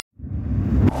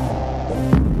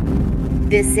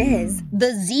This is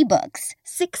the Z-Books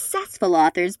Successful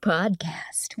Authors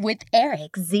Podcast with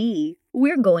Eric Z.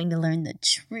 We're going to learn the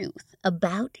truth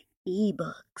about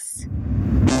ebooks.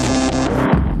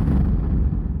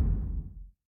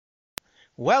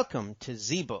 Welcome to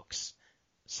Z-Books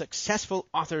Successful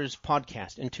Authors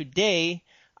Podcast. And today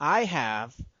I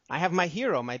have my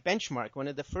hero, my benchmark, one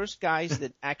of the first guys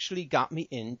that actually got me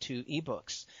into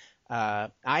ebooks. I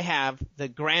have the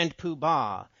Grand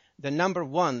Poobah, the number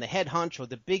one, the head honcho,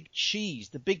 the big cheese,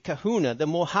 the big kahuna, the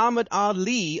Muhammad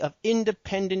Ali of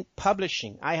independent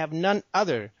publishing. I have none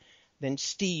other than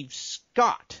Steve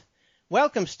Scott.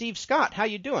 Welcome, Steve Scott. How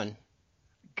you doing?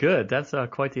 Good. That's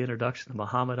quite the introduction.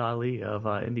 Muhammad Ali of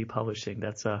indie publishing.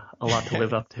 That's a lot to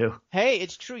live up to. Hey,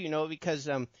 it's true, because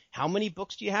how many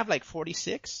books do you have? Like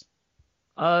 46?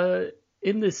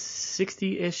 In the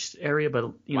 60-ish area,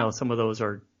 but Wow. some of those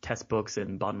are test books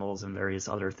and bundles and various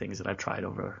other things that I've tried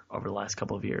over the last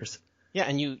couple of years. Yeah,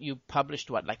 and you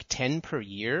published what, like 10 per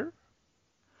year?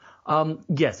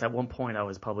 Yes, at one point I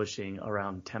was publishing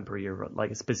around 10 per year,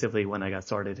 like specifically when I got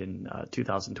started in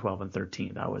 2012 and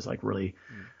 13. I was like really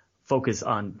focused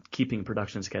on keeping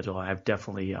production schedule. I've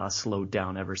definitely slowed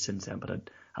down ever since then, but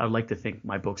I would like to think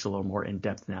my book's a little more in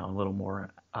depth now and a little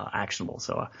more actionable.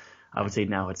 So I would say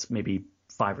now it's maybe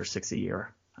 5 or 6 a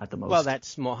year at the most. Well,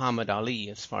 that's Muhammad Ali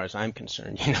as far as I'm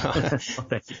concerned, Well,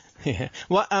 thank you. Yeah.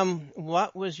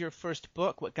 What was your first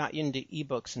book? What got you into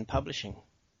ebooks and publishing?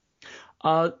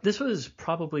 This was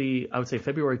probably, I would say,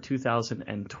 February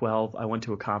 2012. I went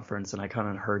to a conference and I kind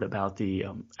of heard about the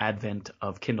advent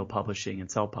of Kindle publishing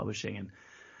and self-publishing. And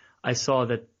I saw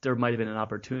that there might have been an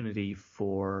opportunity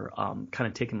for kind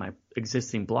of taking my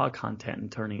existing blog content and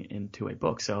turning it into a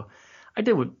book. So I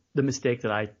did the mistake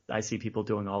that I see people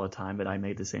doing all the time, but I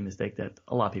made the same mistake that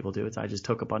a lot of people do. It's I just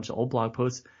took a bunch of old blog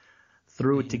posts,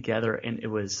 threw it together, and it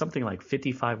was something like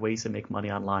 55 ways to make money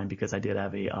online because I did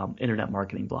have a internet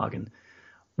marketing blog. And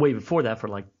way before that, for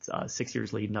like 6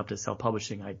 years leading up to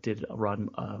self-publishing, I did run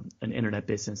an internet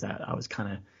business that I was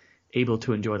kind of able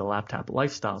to enjoy the laptop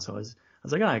lifestyle. So I was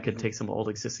like, I could take some old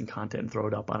existing content and throw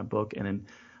it up on a book, and then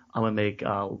I'm gonna make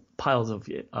piles of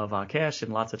cash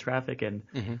and lots of traffic. And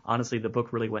honestly, the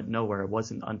book really went nowhere. It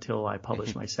wasn't until I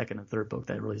published my second and third book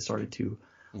that I really started to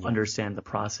understand the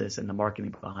process and the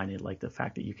marketing behind it, like the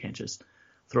fact that you can't just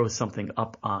throw something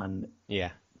up on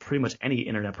pretty much any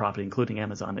internet property, including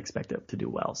Amazon, and expect it to do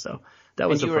well. So that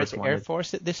was the first one. You were at the Air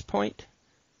Force at this point?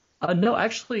 No,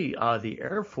 actually, the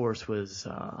Air Force was.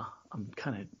 I'm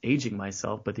kind of aging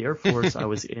myself, but the Air Force I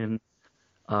was in.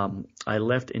 I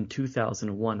left in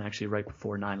 2001, actually right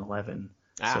before 9/11.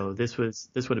 So this would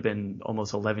have been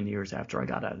almost 11 years after I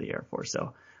got out of the Air Force.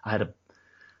 So I had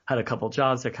a couple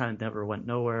jobs that kind of never went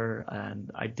nowhere,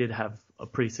 and I did have a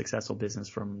pretty successful business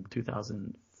from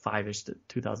 2005-ish to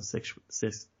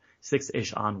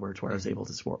 2006-ish onwards, where I was able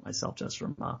to support myself just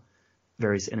from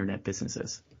various internet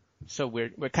businesses. So we're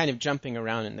kind of jumping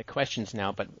around in the questions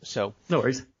now, but so no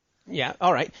worries. Yeah,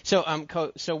 all right. So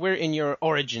so we're in your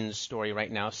origins story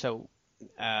right now. So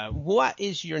what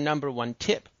is your number one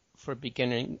tip for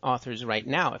beginning authors right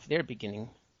now if they're beginning?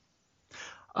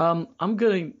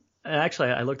 Actually,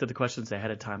 I looked at the questions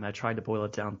ahead of time and I tried to boil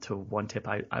it down to one tip.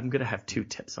 I'm going to have two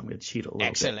tips. I'm going to cheat a little bit.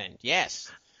 Excellent.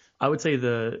 Yes. I would say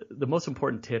the most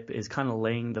important tip is kind of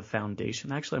laying the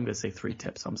foundation. Actually, I'm going to say three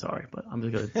tips. I'm sorry, but I'm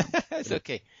just going to it's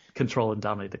okay. Control and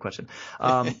dominate the question.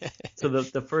 So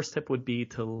the first tip would be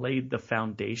to lay the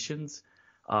foundations.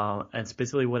 And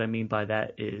specifically what I mean by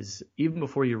that is even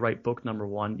before you write book number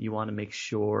one, you want to make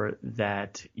sure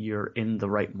that you're in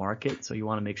the right market. So you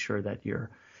want to make sure that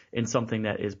you're in something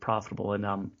that is profitable.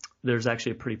 And there's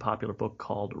actually a pretty popular book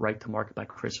called Right to Market by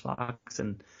Chris Fox.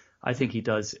 And I think he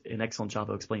does an excellent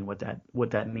job of explaining what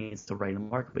that means to write a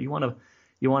market. But you want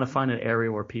to find an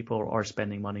area where people are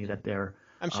spending money that they're.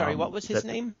 I'm sorry, what was his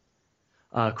name?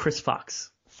 Chris Fox.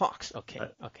 Fox. Okay.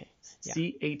 Okay.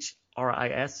 Yeah.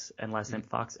 CHRIS and last name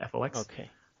Fox, FOX. Okay.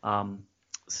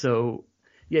 So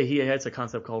yeah, he has a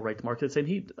concept called Right to Market, and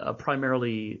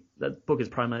that book is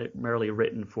primarily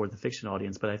written for the fiction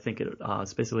audience, but I think it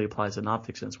specifically applies to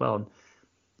nonfiction as well. And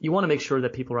you want to make sure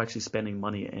that people are actually spending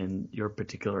money in your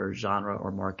particular genre or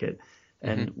market.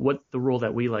 And what the rule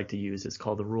that we like to use is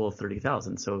called the rule of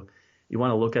 30,000. So you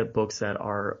want to look at books that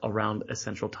are around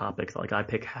essential topics, like I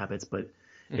pick habits, but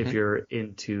if you're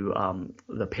into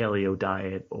the paleo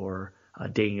diet or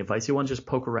dating advice, you want to just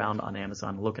poke around on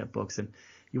Amazon and look at books. And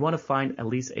you want to find at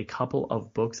least a couple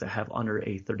of books that have under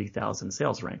a 30,000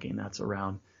 sales ranking. That's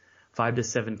around 5 to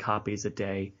 7 copies a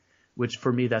day, which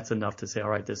for me, that's enough to say, all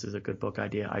right, this is a good book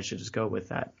idea. I should just go with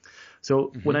that.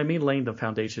 So when I mean laying the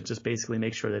foundation, just basically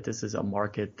make sure that this is a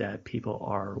market that people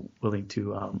are willing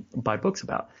to buy books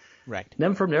about. Right. And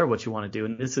then from there, what you want to do,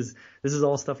 and this is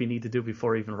all stuff you need to do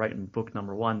before even writing book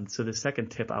number one. So the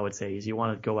second tip I would say is you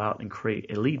want to go out and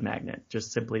create a lead magnet,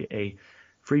 just simply a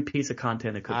free piece of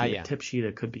content. It could be a tip sheet.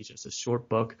 It could be just a short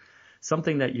book,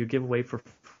 something that you give away for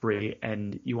free,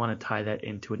 and you want to tie that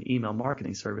into an email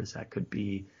marketing service. That could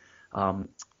be, I'm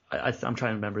trying to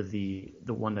remember the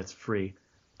one that's free.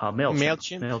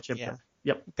 MailChimp. Yeah.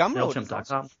 Yep. Gumroad.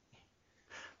 MailChimp.com.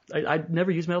 I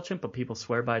never use MailChimp, but people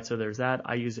swear by it. So there's that.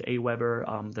 I use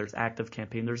Aweber. There's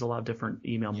ActiveCampaign. There's a lot of different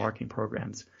email marketing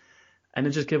programs. And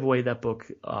then just give away that book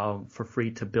for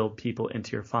free to build people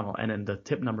into your funnel. And then the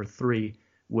tip number 3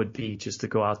 would be just to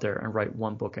go out there and write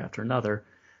one book after another.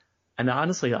 And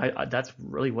honestly, that's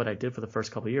really what I did for the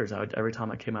first couple of years. Every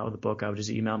time I came out with a book, I would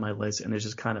just email my list, and it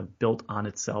just kind of built on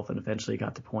itself, and eventually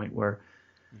got to the point where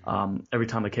every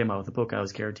time I came out with a book, I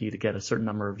was guaranteed to get a certain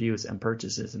number of views and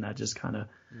purchases, and that just kind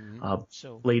of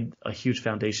laid a huge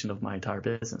foundation of my entire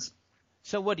business.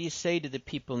 So what do you say to the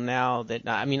people now that,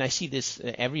 I mean, I see this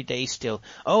every day still,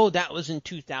 oh, that was in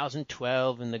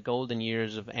 2012 in the golden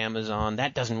years of Amazon.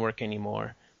 That doesn't work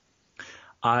anymore.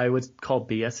 I would call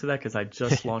BS to that because I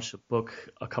just launched a book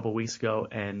a couple weeks ago,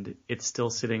 and it's still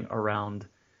sitting around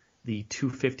the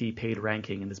 250 paid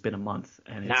ranking, and it's been a month,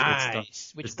 and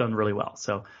it's done really well.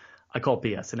 So I call it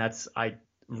BS, and that's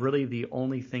really the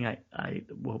only thing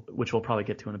which we'll probably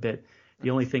get to in a bit. The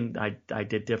only thing I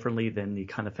did differently than the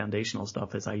kind of foundational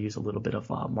stuff is I use a little bit of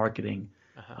marketing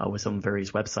with some various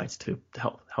websites to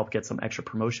help get some extra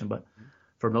promotion. But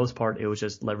for the most part, it was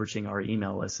just leveraging our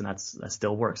email list, and that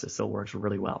still works. It still works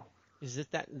really well. Is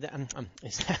that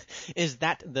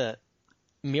the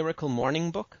Miracle Morning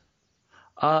book?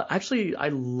 Actually, I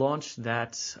launched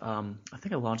that. I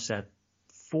think I launched that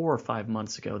 4 or 5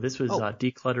 months ago. This was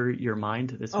Declutter Your Mind.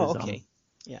 This was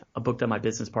a book that my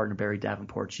business partner Barry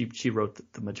Davenport. She wrote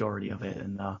the majority of it.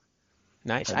 And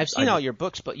nice. I've seen all your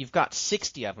books, but you've got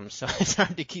 60 of them, so it's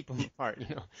hard to keep them apart.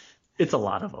 It's a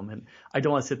lot of them, and I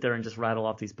don't want to sit there and just rattle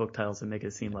off these book titles and make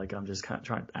it seem like I'm just kind of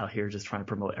trying to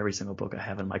promote every single book I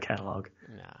have in my catalog.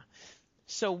 Nah.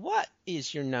 So what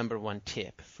is your number one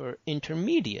tip for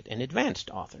intermediate and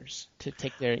advanced authors to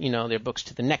take their books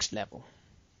to the next level?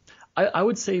 I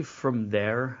would say from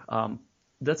there,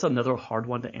 that's another hard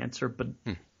one to answer, but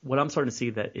what I'm starting to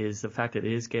see that is the fact that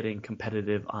it is getting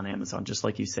competitive on Amazon, just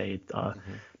like you say,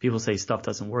 people say stuff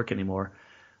doesn't work anymore.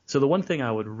 So the one thing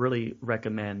I would really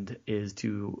recommend is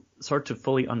to start to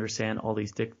fully understand all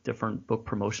these different book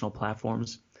promotional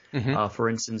platforms. For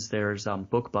instance, there's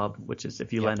BookBub, which is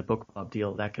if you land a BookBub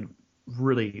deal, that could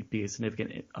really be a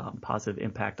significant positive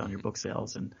impact on your book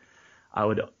sales. And I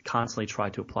would constantly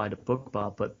try to apply to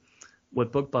BookBub. But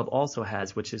what BookBub also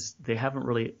has, which is they haven't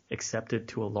really accepted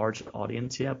to a large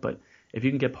audience yet, but if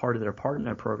you can get part of their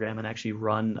partner program and actually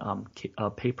run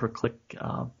pay-per-click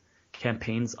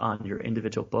campaigns on your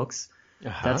individual books,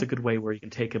 that's a good way where you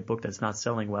can take a book that's not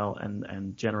selling well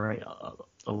and generate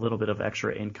a little bit of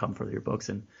extra income for your books.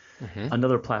 And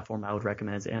another platform I would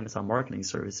recommend is Amazon Marketing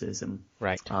Services. And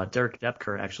Derek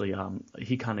Depker actually,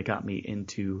 he kind of got me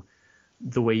into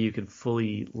the way you can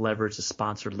fully leverage the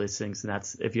sponsored listings. And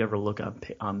that's, if you ever look up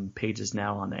on pages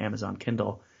now on the Amazon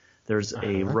Kindle, there's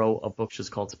a row of books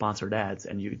just called sponsored ads,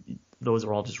 and those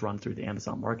are all just run through the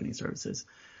Amazon Marketing Services.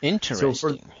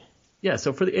 Interesting.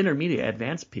 So for the intermediate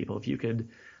advanced people, if you could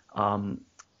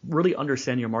really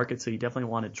understand your market, so you definitely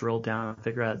want to drill down and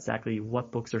figure out exactly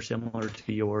what books are similar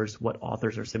to yours, what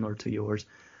authors are similar to yours,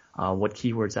 what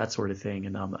keywords, that sort of thing.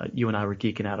 And you and I were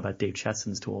geeking out about Dave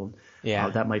Cheston's tool.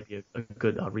 That might be a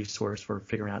good resource for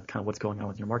figuring out kind of what's going on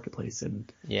with your marketplace.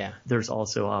 And there's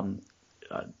also,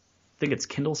 I think it's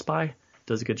Kindle Spy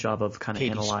does a good job of kind of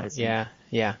analyzing.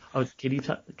 Oh,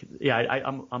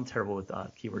 I'm terrible with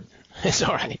keyword. It's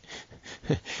all right.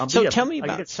 So tell me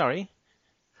about. Sorry.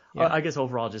 I guess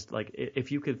overall, just like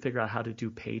if you could figure out how to do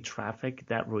paid traffic,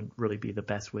 that would really be the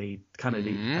best way. Kind of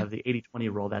the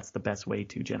 80-20 rule. That's the best way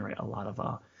to generate a lot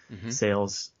of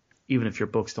sales, even if your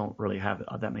books don't really have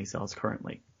that many sales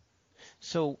currently.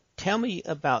 So tell me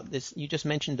about this. You just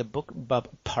mentioned the BookBub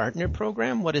Partner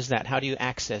Program. What is that? How do you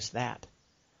access that?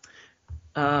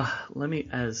 Let me,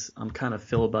 as I'm kind of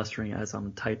filibustering as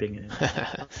I'm typing it.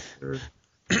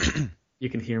 You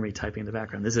can hear me typing in the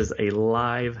background. This is a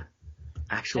live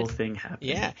actual thing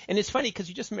happening. Yeah, and it's funny because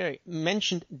you just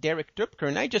mentioned Derek Depker,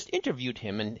 and I just interviewed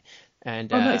him, and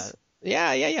nice.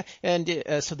 And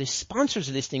so the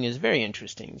sponsors listing is very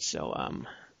interesting. So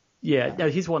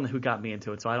he's one who got me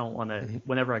into it. So I don't want to.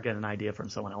 Whenever I get an idea from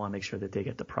someone, I want to make sure that they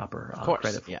get the proper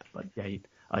credit for it. But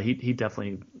He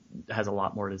definitely has a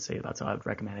lot more to say about, so I would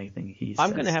recommend anything he says.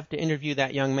 I'm going to have to interview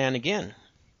that young man again.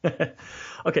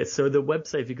 Okay, so the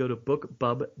website, if you go to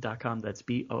bookbub.com, that's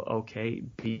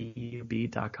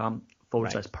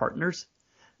bookbub.com/partners,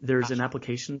 there's an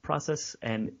application process,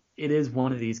 and it is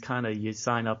one of these kind of you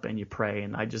sign up and you pray.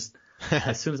 And I just,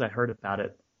 as soon as I heard about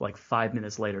it, like 5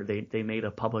 minutes later, they made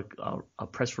a public a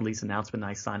press release announcement,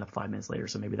 and I signed up 5 minutes later.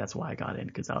 So maybe that's why I got in,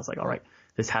 because I was like, all right,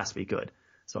 this has to be good.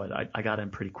 So I got in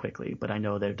pretty quickly, but I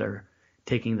know that they're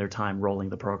taking their time rolling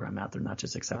the program out. They're not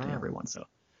just accepting everyone. So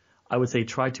I would say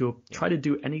try to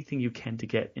do anything you can to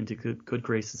get into good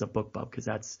graces of BookBub, because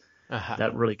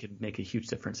that really could make a huge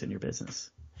difference in your business.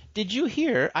 Did you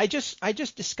hear? I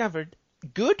just discovered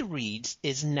Goodreads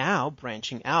is now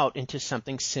branching out into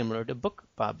something similar to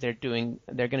BookBub. They're going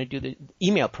to do the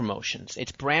email promotions.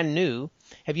 It's brand new.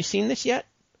 Have you seen this yet?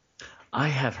 I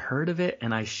have heard of it,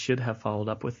 and I should have followed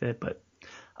up with it, but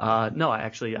no,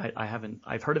 I haven't.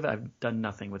 I've heard of it. I've done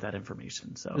nothing with that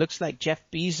information. So looks like Jeff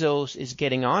Bezos is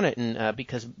getting on it, and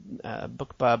because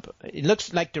BookBub, it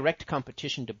looks like direct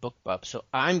competition to BookBub. So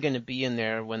I'm going to be in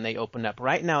there when they open up.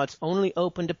 Right now, it's only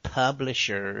open to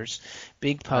publishers,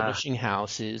 big publishing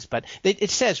houses. But it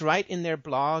says right in their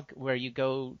blog where you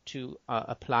go to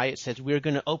apply, it says we're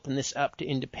going to open this up to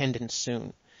independents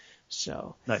soon.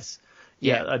 So nice.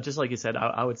 Yeah, just like you said,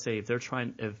 I would say if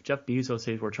Jeff Bezos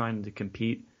says we're trying to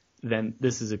compete, then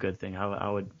this is a good thing. I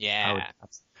would,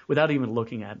 without even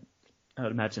looking at, I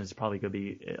would imagine it's probably going to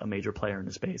be a major player in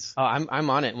the space. Oh, I'm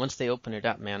on it. Once they open it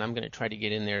up, man, I'm going to try to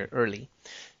get in there early.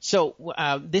 So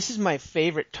this is my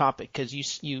favorite topic, because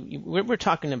we're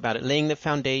talking about it, laying the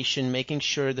foundation, making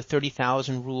sure the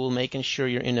 30,000 rule, making sure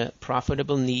you're in a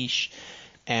profitable niche,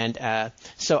 and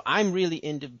so I'm really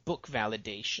into book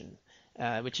validation.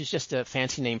 Which is just a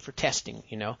fancy name for testing,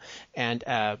 And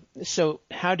so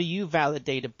how do you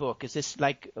validate a book? Is this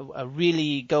like a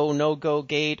really go, no-go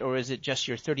gate, or is it just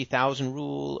your 30,000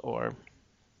 rule? Or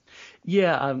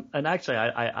Yeah, and actually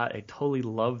I totally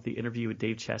love the interview with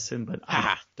Dave Chesson, but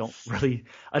I don't really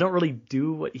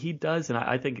do what he does. And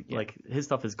I think like his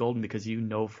stuff is golden, because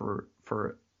for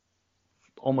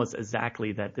almost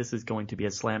exactly that this is going to be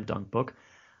a slam dunk book.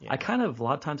 Yeah. A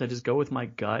lot of times I just go with my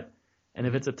gut. And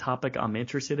if it's a topic I'm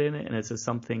interested in, and it's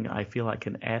something I feel I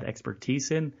can add expertise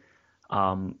in,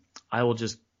 I will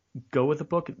just go with the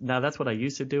book. Now, that's what I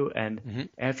used to do. And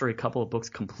after a couple of books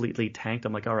completely tanked,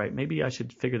 I'm like, all right, maybe I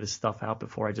should figure this stuff out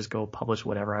before I just go publish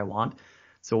whatever I want.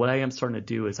 So what I am starting to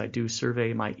do is I do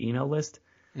survey my email list,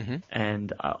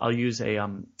 and I'll use I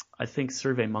think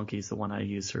SurveyMonkey is the one I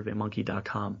use,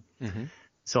 surveymonkey.com.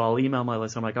 So I'll email my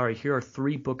list. I'm like, all right, here are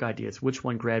 3 book ideas. Which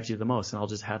one grabs you the most? And I'll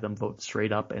just have them vote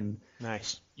straight up. And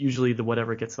usually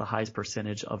whatever gets the highest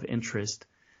percentage of interest,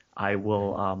 I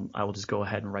will just go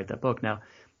ahead and write that book. Now,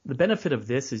 the benefit of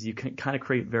this is you can kind of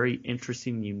create very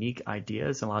interesting, unique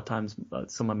ideas. And a lot of times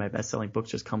some of my best-selling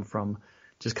books just come from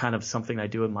just kind of something I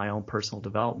do in my own personal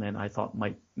development I thought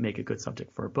might make a good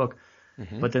subject for a book.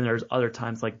 But then there's other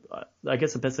times, like I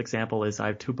guess the best example is I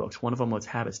have 2 books. One of them was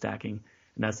habit stacking.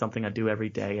 And that's something I do every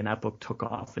day. And that book took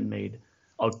off and made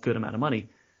a good amount of money.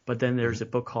 But then there's a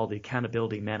book called The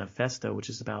Accountability Manifesto, which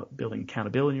is about building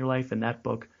accountability in your life. And that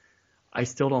book, I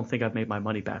still don't think I've made my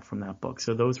money back from that book.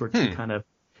 So those were 2 kind of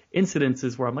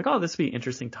incidences where I'm like, oh, this would be an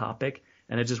interesting topic.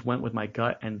 And I just went with my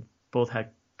gut, and both had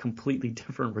completely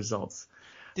different results.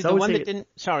 Did the one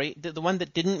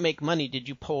that didn't make money, did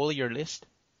you poll your list?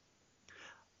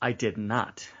 I did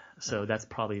not. So that's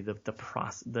probably the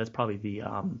process. That's probably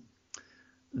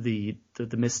the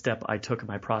misstep I took in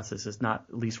my process, is not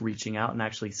at least reaching out. And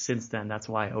actually since then, that's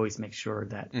why I always make sure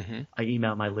that I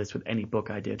email my list with any book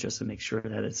idea, just to make sure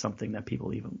that it's something that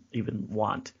people even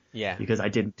want. Yeah. Because I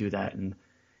didn't do that. And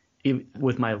even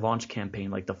with my launch campaign,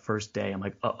 like the first day, I'm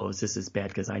like, this is bad,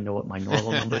 because I know what my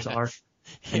normal numbers are.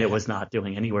 And it was not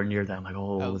doing anywhere near that. I'm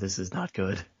like, this is not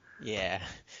good. Yeah,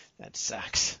 that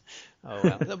sucks. Oh,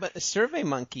 well. But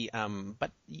SurveyMonkey, but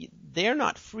they're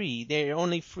not free. They're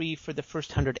only free for the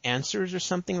first 100 answers or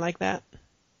something like that.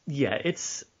 Yeah,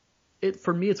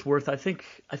 for me, it's worth. I think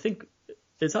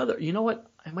it's other. You know what?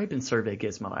 It might have been Survey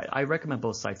Gizmo. I recommend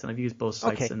both sites, and I've used both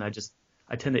sites, and I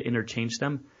tend to interchange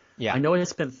them. Yeah. I know I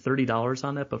spent $30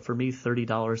 on it, but for me,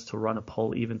 $30 to run a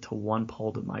poll, even to one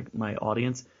poll to my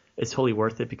audience, is totally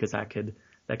worth it, because that could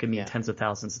mean tens of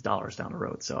thousands of dollars down the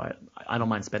road. So I don't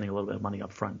mind spending a little bit of money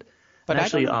up front. But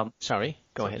actually, sorry,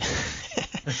 go ahead.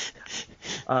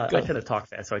 I tend to talk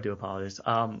fast, so I do apologize.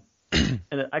 And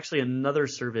actually, another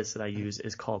service that I use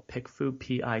is called Pickfu,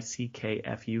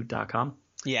 PICKFU.com.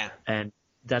 Yeah. And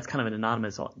that's kind of an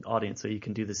anonymous audience, so you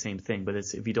can do the same thing. But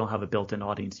if you don't have a built-in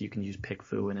audience, you can use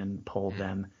Pickfu and then poll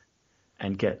them.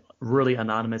 and get really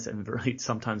anonymous and really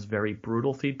sometimes very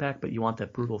brutal feedback, but you want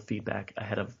that brutal feedback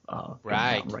ahead of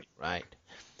Right.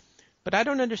 But I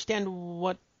don't understand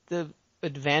what the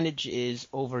advantage is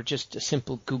over just a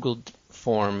simple Google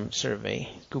form survey,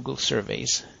 Google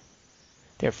surveys.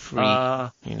 They're free,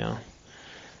 you know.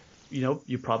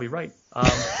 You're probably right. I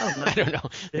don't know. I don't know.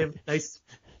 They have nice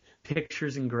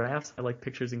pictures and graphs. I like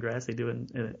pictures and graphs. They do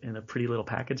it in a pretty little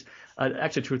package.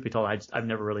 Actually, truth be told, I've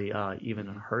never really even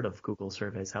heard of Google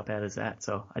surveys. How bad is that?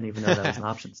 So I didn't even know that was an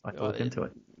option. So I have to look into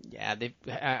it. Yeah,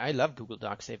 I love Google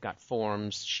Docs. They've got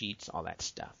forms, sheets, all that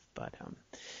stuff. But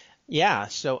yeah,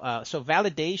 so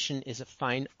validation is a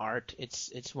fine art.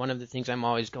 It's one of the things I'm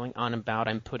always going on about.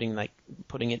 I'm putting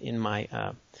it in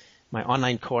my my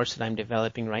online course that I'm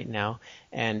developing right now.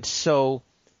 And so,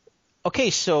 okay,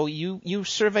 so you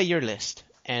survey your list,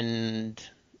 and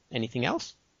anything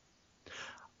else?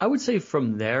 I would say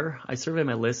from there, I survey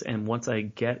my list, and once I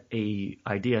get a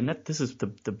idea, and this is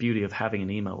the beauty of having an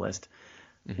email list.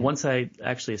 Mm-hmm. Once I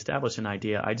actually establish an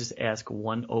idea, I just ask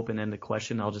one open-ended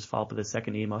question. I'll just follow up with a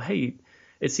second email. Hey,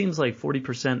 it seems like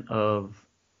 40% of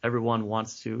everyone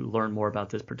wants to learn more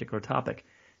about this particular topic.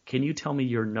 Can you tell me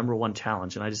your number one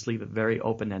challenge? And I just leave it very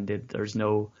open-ended. There's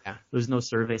no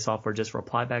survey software. Just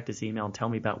reply back to this email and tell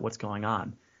me about what's going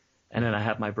on. And then I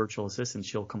have my virtual assistant.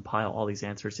 She'll compile all these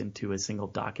answers into a single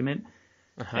document.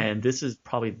 Uh-huh. And this is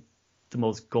probably the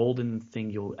most golden thing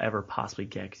you'll ever possibly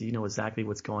get, because you know exactly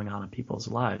what's going on in people's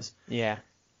lives. Yeah.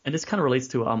 And this kind of relates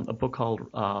to a book called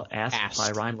Ask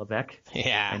by Ryan Levesque.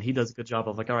 Yeah. And he does a good job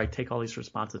of all right, take all these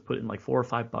responses, put it in 4 or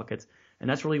 5 buckets. And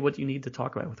that's really what you need to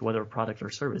talk about with whether a product or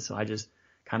service. So I just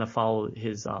kind of follow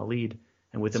his lead.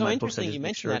 And within my books, interesting you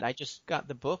mentioned that. I just got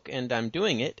the book and I'm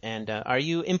doing it. And are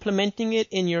you implementing it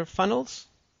in your funnels?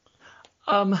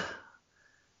 I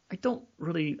don't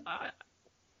really.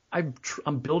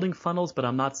 I'm building funnels, but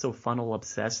I'm not so funnel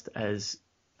obsessed as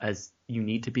you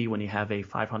need to be when you have a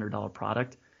 $500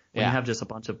 product. When you have just a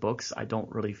bunch of books, I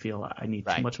don't really feel I need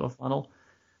too much of a funnel.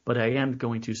 But I am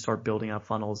going to start building out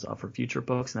funnels for future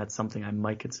books, and that's something I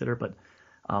might consider. But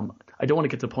I don't want to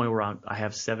get to the point where I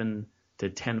have 7 to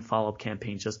 10 follow-up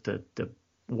campaigns just to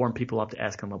warm people up to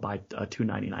ask them to buy a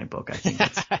 $2.99 book. I think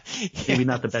that's maybe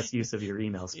not the best use of your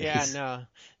email space. Yeah,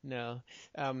 no.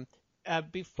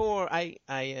 Before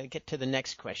I get to the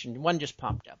next question, one just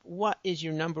popped up. What is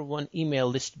your number one email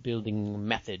list building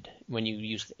method when you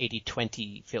use the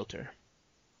 80-20 filter?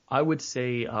 I would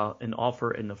say an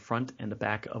offer in the front and the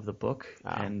back of the book.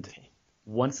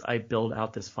 Once I build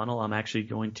out this funnel, I'm actually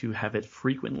going to have it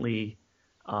frequently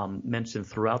mentioned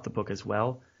throughout the book as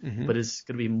well. Mm-hmm. But it's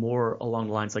going to be more along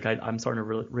the lines I'm starting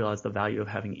to realize the value of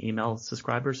having email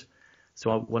subscribers.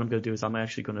 So what I'm going to do is I'm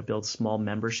actually going to build a small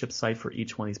membership site for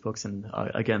each one of these books. And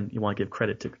again, you want to give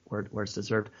credit to where it's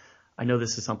deserved. I know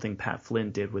this is something Pat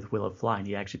Flynn did with Will It Fly, and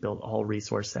he actually built a whole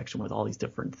resource section with all these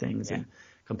different things and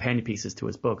companion pieces to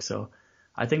his book. So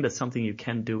I think that's something you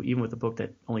can do even with a book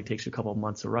that only takes you a couple of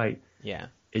months to write. Yeah.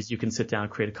 Is you can sit down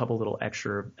and create a couple little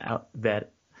extra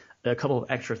a couple of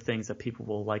extra things that people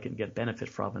will like and get benefit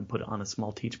from and put it on a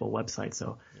small teachable website.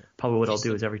 So probably what I'll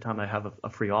do is every time I have a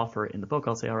free offer in the book,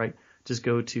 I'll say, all right, just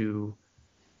go to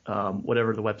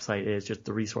whatever the website is, just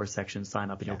the resource section, sign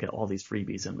up, and you'll get all these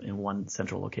freebies in one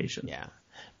central location. Yeah.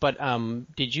 But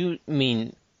did you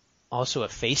mean also a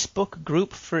Facebook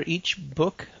group for each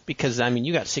book? Because,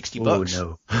 you got 60 books.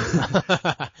 Oh,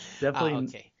 no. Definitely.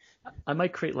 Okay. I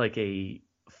might create a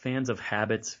Fans of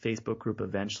Habits Facebook group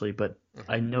eventually, but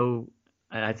I know,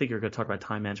 and I think you're going to talk about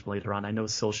time management later on. I know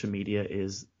social media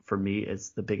is, for me, it's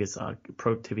the biggest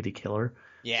productivity killer.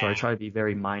 Yeah. So I try to be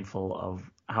very mindful of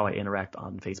how I interact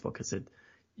on Facebook, because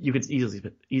you could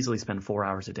easily spend 4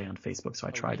 hours a day on Facebook. So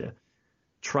I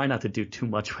try not to do too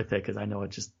much with it, because I know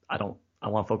I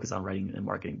want to focus on writing and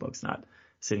marketing books, not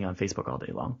sitting on Facebook all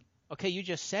day long. Okay, you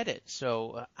just said it.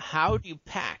 So how do you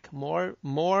pack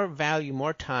more value,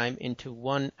 more time into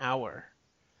 1 hour?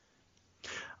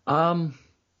 I'm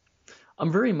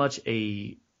very much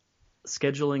a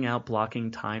scheduling out,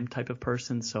 blocking time type of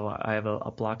person. So I have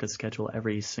a block of schedule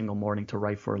every single morning to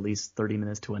write for at least 30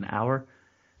 minutes to an hour.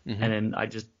 Mm-hmm. And then I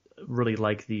just really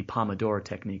like the Pomodoro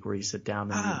technique, where you sit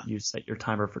down and you set your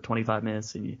timer for 25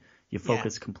 minutes and you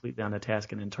focus completely on the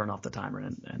task and then turn off the timer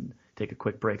and take a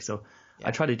quick break. So I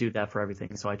try to do that for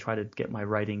everything. So I try to get my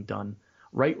writing done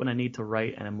right when I need to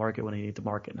write and then market when I need to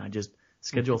market. And I just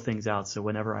schedule things out. So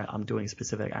whenever I'm doing a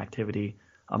specific activity,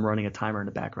 I'm running a timer in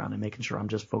the background and making sure I'm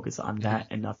just focused on that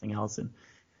and nothing else. And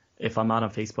if I'm not on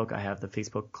Facebook, I have the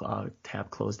Facebook tab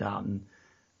closed out. And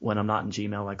when I'm not in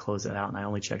Gmail, I close it out, and I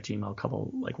only check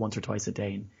Gmail once or twice a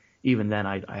day. And even then,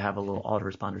 I have a little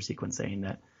autoresponder sequence saying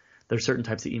that there's certain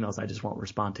types of emails I just won't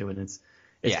respond to, and it's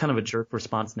Yeah. kind of a jerk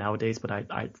response nowadays. But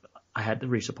I had to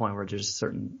reach a point where there's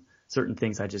certain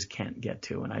things I just can't get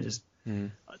to, and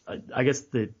I guess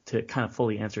to kind of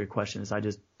fully answer your question is I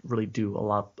just really do a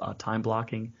lot of time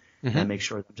blocking, and I make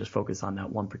sure that I'm just focused on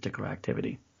that one particular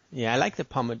activity. Yeah, I like the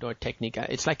Pomodoro technique.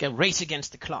 It's like a race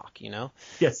against the clock, you know?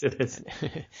 Yes, it is.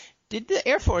 Did the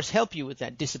Air Force help you with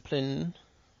that discipline?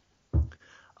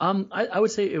 I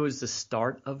would say it was the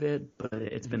start of it, but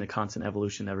it's been a constant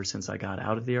evolution ever since I got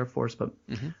out of the Air Force. But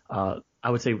I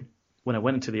would say when I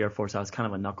went into the Air Force, I was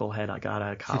kind of a knucklehead. I got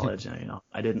out of college, and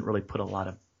I didn't really put a lot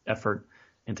of effort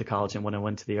into college. And when I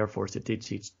went to the Air Force, it did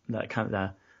teach that kind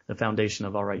of the foundation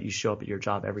of, all right, you show up at your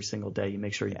job every single day, you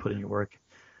make sure you put in your work.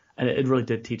 And it really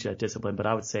did teach that discipline. But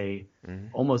I would say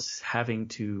almost having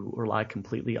to rely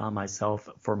completely on myself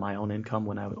for my own income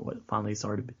when I finally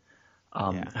started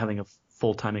having a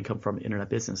full-time income from internet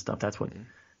business stuff. That's what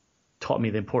taught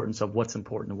me the importance of what's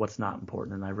important and what's not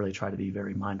important. And I really try to be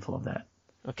very mindful of that.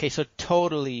 Okay, so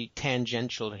totally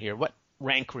tangential here. What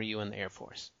rank were you in the Air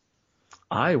Force?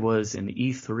 I was in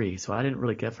E3, so I didn't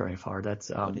really get very far.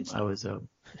 That's I was a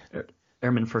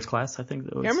Airman First Class, I think.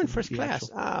 That was Airman First Class.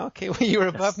 Ah, okay. Well, you were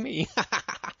above me.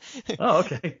 Oh,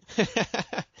 okay.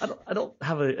 I don't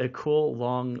have a cool,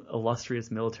 long,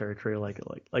 illustrious military career like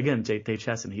again, Dave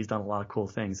Chesson. He's done a lot of cool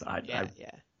things. I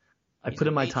put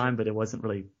in my time, but it wasn't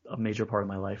really a major part of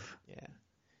my life. Yeah.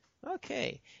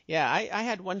 Okay. Yeah, I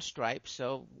had one stripe,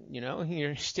 so,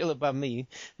 you're still above me.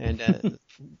 And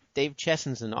Dave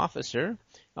Chesson's an officer,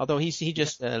 although he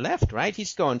just left, right?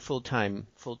 He's going full-time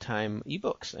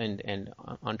ebooks and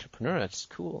entrepreneur. That's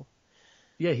cool.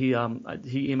 Yeah, he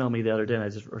emailed me the other day, and I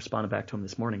just responded back to him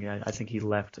this morning. I think he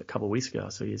left a couple of weeks ago,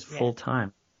 so he's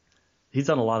full-time. He's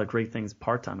done a lot of great things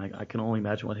part-time. I can only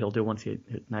imagine what he'll do once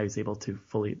he's able to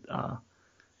fully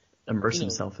immerse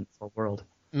himself in the whole world.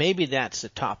 Maybe that's a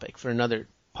topic for another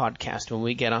podcast when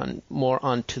we get more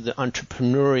onto the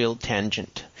entrepreneurial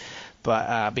tangent.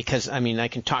 But because I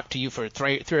can talk to you for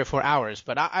 3 or 4 hours,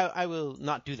 but I will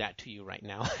not do that to you right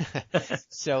now.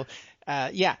 So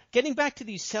getting back to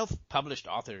these self-published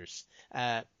authors,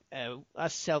 us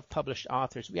self-published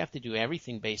authors, we have to do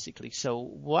everything basically. So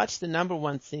what's the number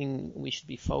one thing we should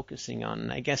be focusing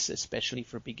on? I guess especially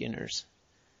for beginners.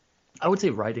 I would say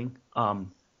writing.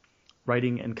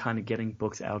 Writing and kind of getting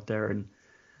books out there. And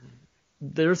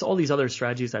there's all these other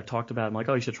strategies I've talked about. I'm like,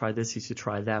 oh, you should try this, you should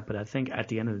try that. But I think at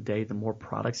the end of the day, the more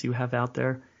products you have out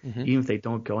there, even if they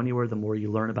don't go anywhere, the more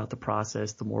you learn about the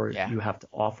process, the more you have to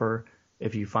offer.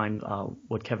 If you find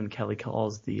what Kevin Kelly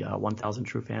calls the 1,000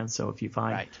 true fans. So if you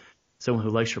find someone who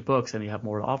likes your books and you have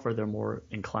more to offer, they're more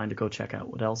inclined to go check out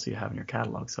what else you have in your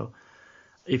catalog. So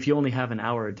if you only have an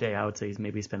hour a day, I would say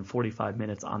maybe spend 45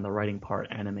 minutes on the writing part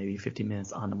and then maybe 50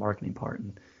 minutes on the marketing part.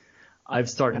 And I've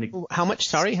started to... How much?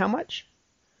 Sorry, how much?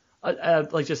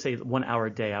 Like just say 1 hour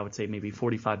a day, I would say maybe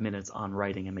 45 minutes on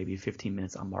writing and maybe 15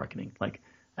 minutes on marketing, like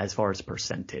as far as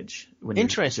percentage when you're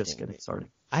just getting started.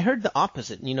 I heard the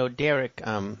opposite. Derek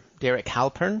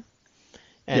Halpern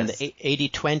and the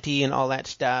 80-20 and all that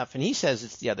stuff, and he says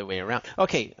it's the other way around.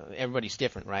 Okay, everybody's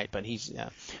different, right? But he's in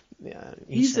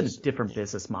a different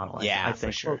business model. I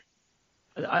think. For sure.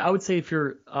 I would say if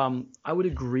you're, I would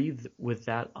agree with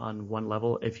that on one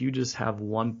level. If you just have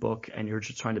one book and you're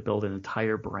just trying to build an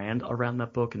entire brand around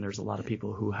that book, and there's a lot of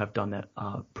people who have done that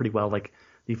pretty well, like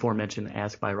the aforementioned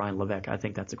Ask by Ryan Levesque. I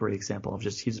think that's a great example of he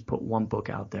just put one book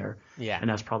out there, and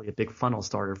that's probably a big funnel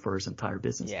starter for his entire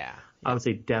business. I would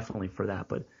say definitely for that.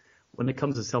 But when it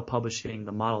comes to self-publishing,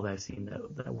 the model that I've seen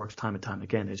that works time and time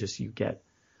again is just you get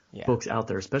books out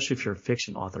there, especially if you're a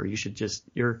fiction author. You should just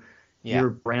your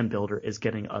brand builder is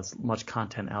getting as much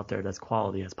content out there that's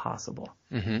quality as possible.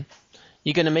 Mm-hmm.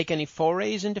 You going to make any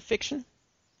forays into fiction?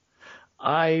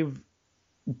 I'm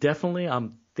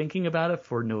thinking about it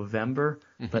for November,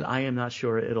 but I am not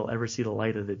sure it'll ever see the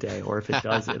light of the day, or if it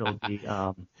does, it'll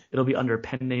be under a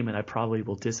pen name, and I probably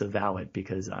will disavow it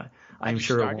because I'm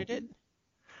sure. Have you started it?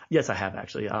 Yes, I have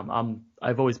actually.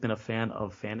 I've always been a fan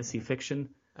of fantasy fiction.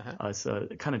 It's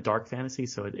kind of dark fantasy,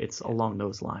 so it's along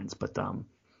those lines. But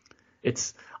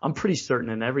I'm pretty certain,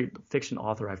 and every fiction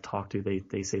author I've talked to,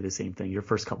 they say the same thing. Your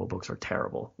first couple books are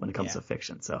terrible when it comes to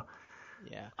fiction. So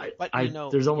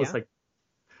there's almost like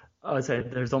I would say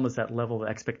there's almost that level of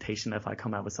expectation that if I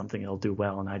come out with something, it'll do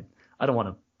well, and I don't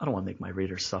want I don't want to make my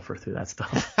readers suffer through that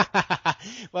stuff.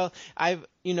 Well, I'm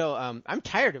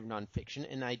tired of nonfiction,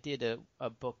 and I did a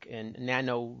book in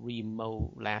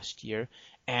NaNoWriMo last year,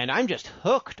 and I'm just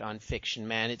hooked on fiction,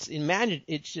 man.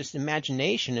 It's just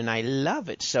imagination, and I love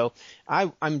it. So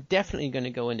I'm definitely going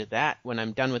to go into that when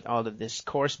I'm done with all of this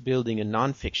course building and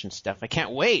nonfiction stuff. I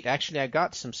can't wait. Actually, I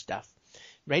got some stuff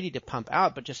ready to pump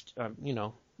out, but just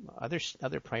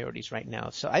other priorities right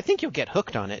now. So I think you'll get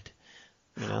hooked on it.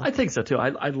 I think so too.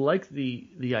 I like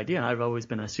the idea. I've always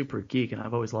been a super geek, and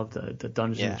I've always loved the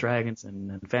Dungeons and Dragons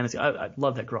and fantasy. I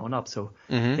loved that growing up. So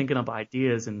thinking up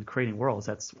ideas and creating worlds,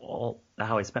 that's all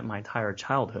how I spent my entire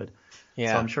childhood.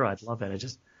 Yeah. So I'm sure I'd love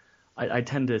it. I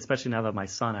tend to, especially now that my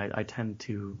son, I tend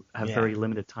to have very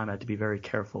limited time. I have to be very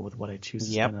careful with what I choose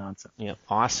to spend it on. So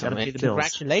awesome. And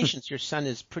congratulations. Your son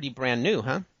is pretty brand new,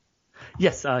 huh?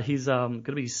 Yes, he's going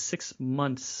to be 6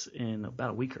 months in about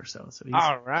a week or so. So he's,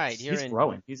 all right, he's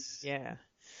growing. He's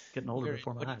getting older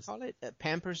before my eyes. What do you call it?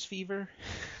 Pampers fever?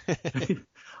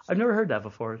 I've never heard that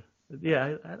before.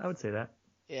 Yeah, I would say that.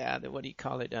 Yeah, what do you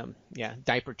call it?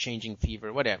 Diaper changing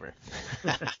fever, whatever.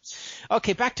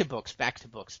 Okay, back to books.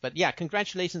 But yeah,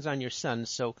 congratulations on your son.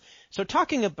 So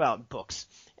talking about books,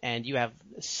 and you have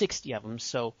 60 of them.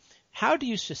 So how do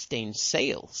you sustain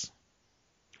sales?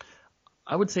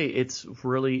 I would say it's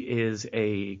really is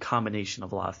a combination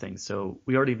of a lot of things. So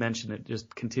we already mentioned it,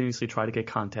 just continuously try to get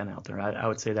content out there. I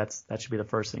would say that should be the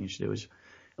first thing you should do, is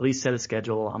at least set a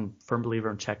schedule. I'm a firm believer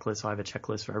in checklists. So I have a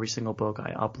checklist for every single book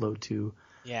I upload to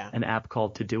an app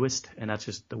called Todoist, and that's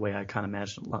just the way I kind of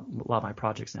manage a lot of my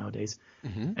projects nowadays.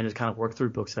 And just kind of work through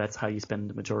books. So that's how you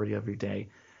spend the majority of your day.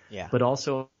 Yeah. But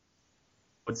also,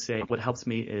 I would say what helps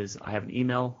me is I have an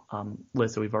email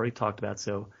list that we've already talked about.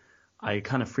 So I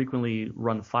kind of frequently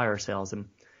run fire sales, and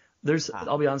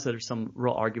I'll be honest, there's some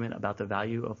real argument about the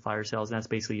value of fire sales, and that's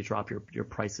basically you drop your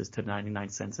prices to 99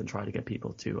 cents and try to get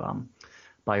people to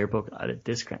buy your book at a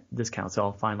discount. So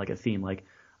I'll find like a theme, like,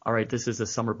 all right, this is a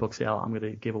summer book sale. I'm going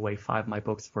to give away 5 of my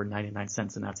books for 99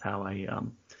 cents, and that's how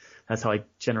I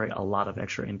generate a lot of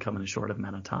extra income in a short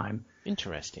amount of time.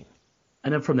 Interesting.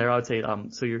 And then from there, I would say,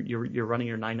 so you're running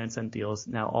your 99-cent deals.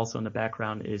 Now, also in the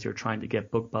background is you're trying to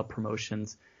get BookBub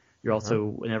promotions. You're also,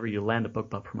 whenever you land a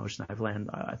BookBub promotion, I've landed,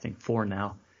 I think 4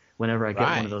 now. Whenever I get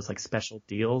one of those like special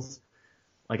deals,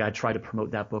 like I try to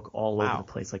promote that book all over the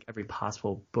place, like every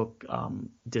possible book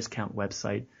discount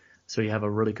website. So you have a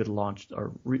really good launch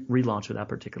or relaunch of that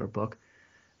particular book.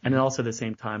 And then also at the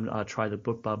same time, try the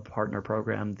BookBub partner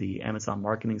program, the Amazon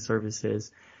marketing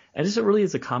services. And just it really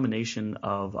is a combination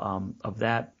of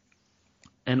that.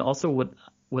 And also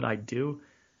what I do,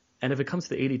 and if it comes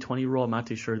to the 80-20 rule, I'm not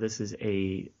too sure this is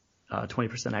a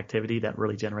 20% activity that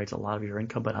really generates a lot of your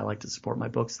income, but I like to support my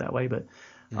books that way. But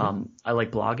I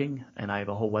like blogging, and I have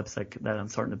a whole website that I'm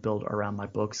starting to build around my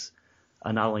books,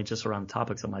 not only just around the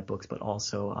topics of my books, but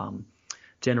also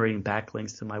generating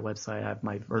backlinks to my website. I have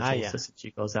my virtual assistant.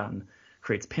 She goes out and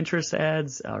creates Pinterest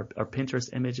ads or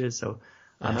Pinterest images. So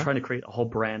I'm trying to create a whole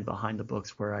brand behind the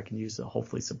books where I can use to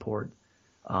hopefully support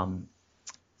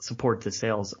the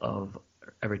sales of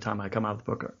every time I come out with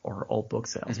the book or old book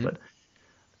sales. But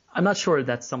I'm not sure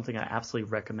that's something I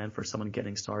absolutely recommend for someone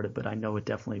getting started, but I know it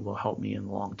definitely will help me in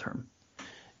the long term.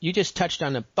 You just touched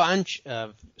on a bunch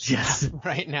of stuff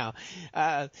right now.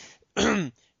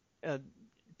 Pinterest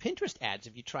ads,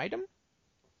 have you tried them?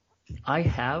 I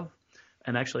have.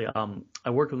 And actually, I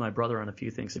work with my brother on a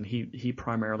few things, and he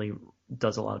primarily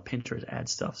does a lot of Pinterest ad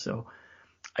stuff. So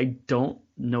I don't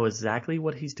know exactly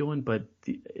what he's doing, but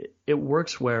it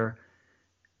works where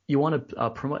you want to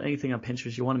promote anything on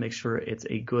Pinterest. You want to make sure it's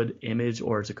a good image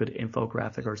or it's a good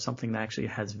infographic or something that actually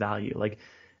has value. Like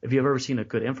if you've ever seen a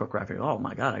good infographic, oh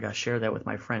my God, I got to share that with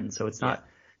my friends. So it's not,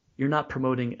 you're not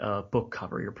promoting a book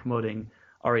cover. You're promoting,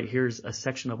 all right, here's a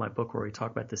section of my book where we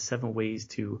talk about the 7 ways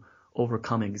to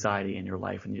overcome anxiety in your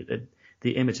life. And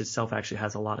the image itself actually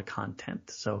has a lot of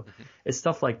content. So it's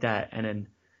stuff like that. And then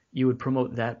you would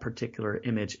promote that particular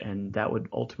image, and that would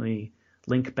ultimately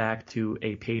link back to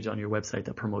a page on your website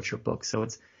that promotes your book. So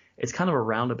it's kind of a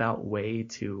roundabout way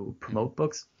to promote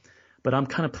books. But I'm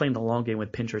kind of playing the long game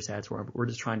with Pinterest ads, where we're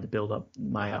just trying to build up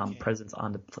my presence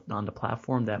on the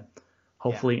platform that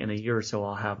hopefully in a year or so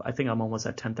I'll have. I think I'm almost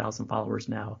at 10,000 followers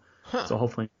now. So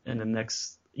hopefully in the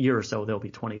next year or so there'll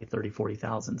be 20, 30,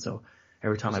 40,000. So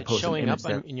every time I post an image,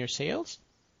 showing up in your sales?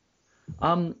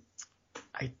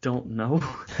 I don't know.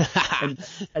 And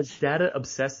as data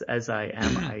obsessed as I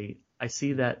am, I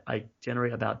see that I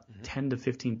generate about 10 to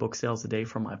 15 book sales a day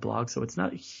from my blog. So it's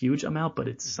not a huge amount, but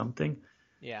it's something.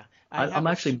 Yeah. I'm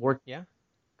actually more. Yeah.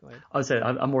 Go ahead. I would say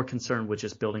I'm more concerned with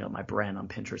just building up my brand on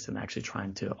Pinterest and actually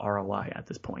trying to ROI at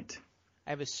this point.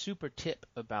 I have a super tip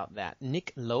about that.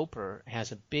 Nick Loper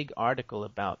has a big article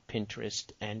about Pinterest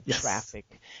and traffic,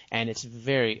 and it's a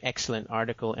very excellent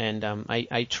article. And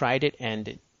I tried it,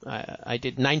 and I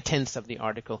did 9/10 of the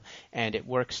article, and it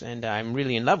works. And I'm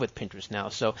really in love with Pinterest now.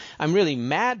 So I'm really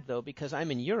mad though because I'm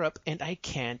in Europe and I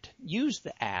can't use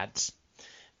the ads.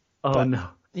 Oh no.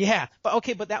 Yeah,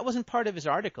 but that wasn't part of his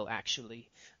article actually.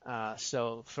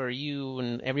 So for you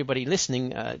and everybody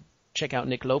listening, check out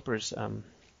Nick Loper's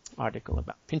article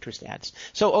about Pinterest ads.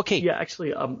 So okay. Yeah,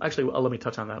 actually, let me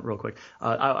touch on that real quick.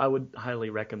 I would highly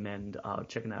recommend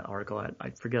checking that article. I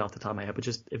forget off the top of my head, but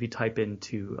just if you type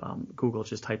into Google,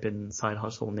 just type in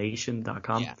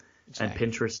sidehustlenation.com and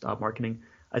Pinterest marketing.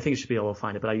 I think you should be able to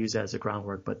find it, but I use that as a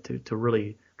groundwork. But to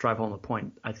really drive home the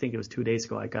point, I think it was 2 days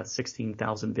ago I got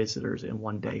 16,000 visitors in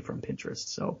one day from Pinterest.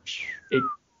 So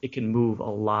it can move a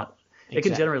lot. Exactly. It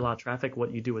can generate a lot of traffic.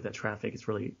 What you do with that traffic is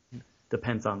really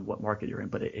depends on what market you're in,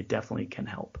 but it definitely can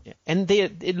help. Yeah. And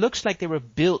it looks like they were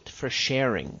built for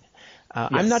sharing. Yes.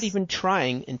 I'm not even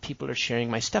trying, and people are sharing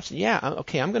my stuff. So, yeah,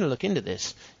 okay, I'm going to look into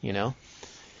this, Yeah.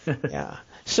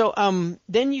 So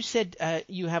then you said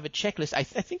you have a checklist. I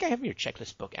think I have your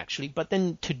checklist book, actually. But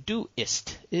then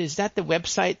Todoist, is that the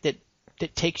website that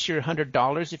takes your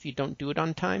 $100 if you don't do it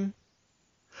on time?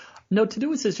 No,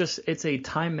 Todoist it's a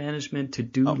time management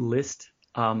to-do list.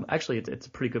 Actually, it's a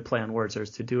pretty good play on words.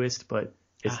 There's Todoist, but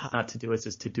it's not Todoist,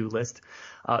 it's to-do list.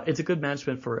 It's a good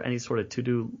management for any sort of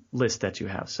to-do list that you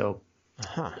have. So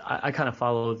I kind of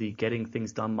follow the getting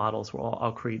things done models where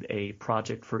I'll create a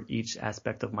project for each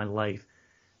aspect of my life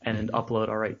and then upload,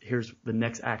 all right, here's the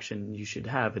next action you should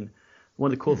have. And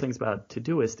one of the cool things about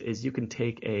Todoist is you can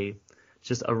take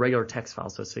just a regular text file.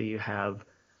 So say you have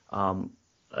a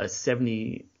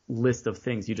 70 list of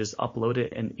things, you just upload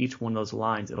it, and each one of those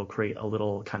lines, it'll create a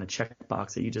little kind of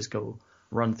checkbox that you just go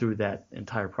run through that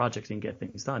entire project and get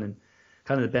things done. And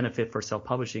kind of the benefit for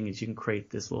self-publishing is you can create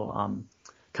this little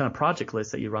kind of project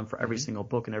list that you run for every single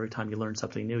book, and every time you learn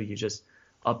something new, you just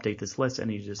update this list, and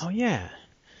you just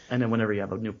and then whenever you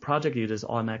have a new project, you just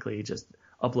automatically just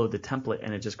upload the template,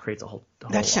 and it just creates a whole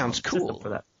that sounds cool system for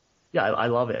that. Yeah, I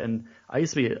love it. And I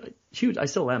used to be huge, I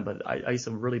still am, but I used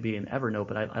to really be in Evernote,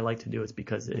 but I like to do it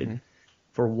because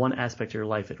for one aspect of your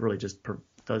life, it really just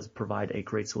does provide a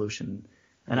great solution.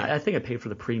 And I think I paid for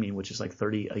the premium, which is like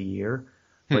 $30 a year,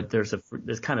 but there's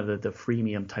kind of the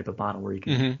freemium type of model where you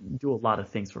can do a lot of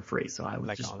things for free. So I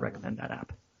would just recommend that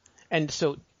app. And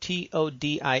so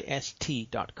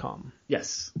Todoist.com.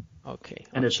 Yes. Okay.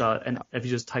 And and if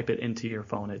you just type it into your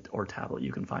phone or tablet,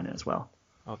 you can find it as well.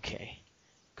 Okay.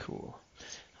 Cool.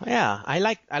 Yeah, I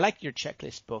like your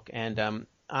checklist book, and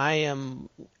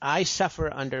I suffer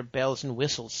under bells and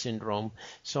whistles syndrome,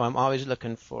 so I'm always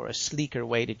looking for a sleeker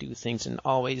way to do things, and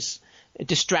always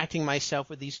distracting myself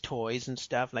with these toys and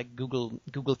stuff like Google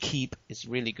Keep is a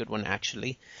really good one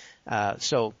actually.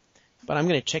 But I'm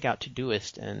going to check out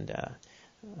Todoist and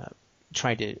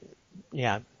try to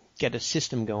get a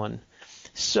system going.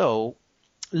 So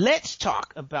let's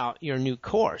talk about your new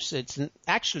course.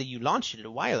 Actually you launched it a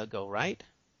while ago, right?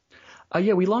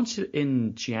 Yeah, we launched it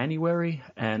in January,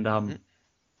 and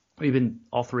we've been,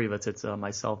 all three of us, it's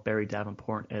myself, Barry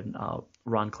Davenport, and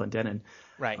Ron Clendenin.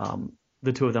 Right.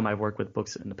 The two of them I've worked with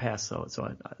books in the past, so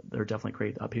they're definitely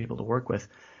great people to work with.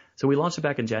 So we launched it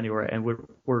back in January, and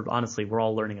we're honestly, we're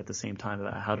all learning at the same time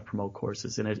about how to promote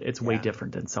courses, and it's way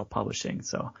different than self-publishing.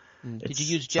 So did you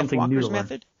use Jeff Walker's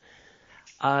method?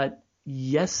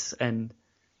 Yes, and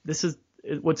this is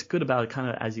what's good about it, kind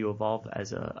of as you evolve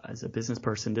as a business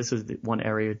person. This is the one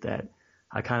area that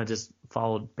I kind of just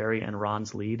followed Barry and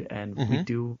Ron's lead, and we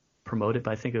do promote it. But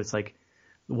I think it's like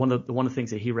one of the things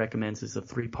that he recommends is a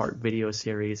 3-part video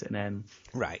series, and then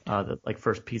the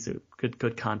first piece of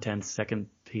good content, second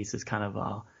piece is kind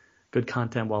of good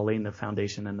content while laying the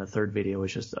foundation, and the third video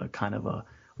is just a kind of a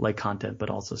light content, but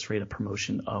also straight up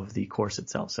promotion of the course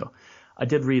itself. So I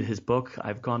did read his book.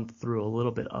 I've gone through a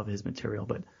little bit of his material,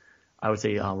 but I would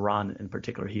say Ron in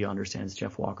particular, he understands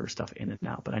Jeff Walker stuff in and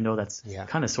out. But I know that's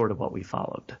kind of sort of what we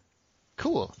followed.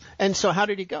 Cool. And so how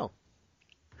did it go?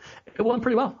 It went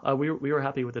pretty well. We were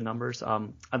happy with the numbers.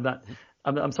 I'm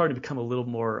starting to become a little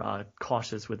more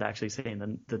cautious with actually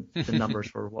saying the numbers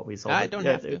for what we sold. I don't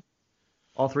have to.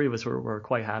 All three of us were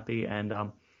quite happy, and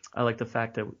I like the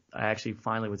fact that I actually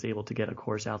finally was able to get a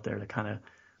course out there that kind of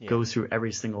goes through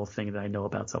every single thing that I know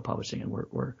about self-publishing, and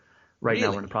we're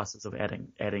now we're in the process of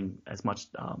adding as much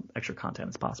extra content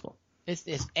as possible.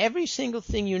 Is every single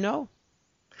thing you know?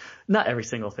 Not every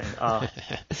single thing,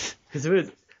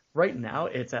 because right now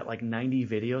it's at like 90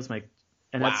 videos.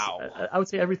 And wow. I would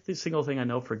say every single thing I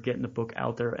know for getting the book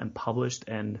out there and published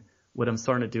and what I'm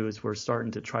starting to do is we're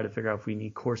starting to try to figure out if we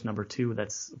need course number 2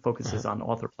 that focuses on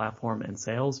author platform and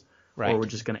sales, Right. or we're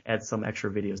just going to add some extra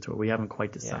videos to it. We haven't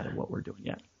quite decided what we're doing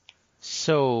yet.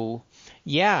 So,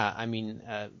 yeah, I mean,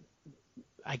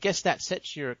 I guess that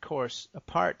sets your course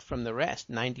apart from the rest.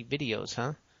 90 videos,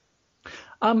 huh?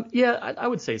 Yeah, I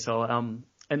would say so. And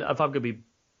if I'm going to be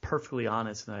perfectly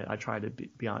honest, and I try to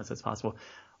be honest as possible,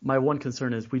 my one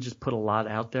concern is we just put a lot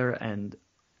out there, and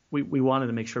we wanted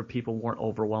to make sure people weren't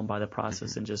overwhelmed by the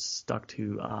process and just stuck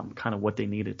to kind of what they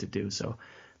needed to do. So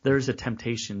there's a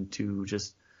temptation to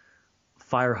just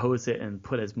fire hose it and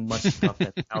put as much stuff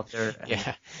that's out there.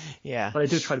 Yeah. But I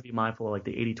do try to be mindful of like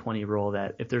the 80-20 rule,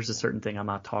 that if there's a certain thing I'm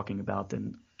not talking about,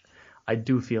 then I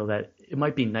do feel that it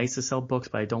might be nice to sell books,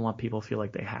 but I don't want people to feel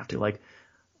like they have to. Like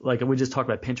we just talked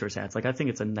about Pinterest ads. Like I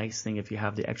think it's a nice thing if you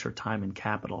have the extra time and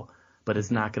capital, but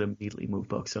it's not going to immediately move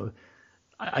books. So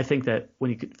I think that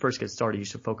when you first get started, you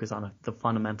should focus on the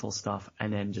fundamental stuff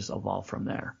and then just evolve from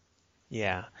there.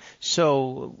 Yeah.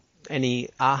 So any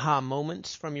aha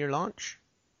moments from your launch?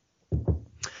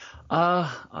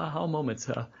 Aha moments.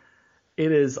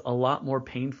 It is a lot more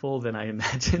painful than I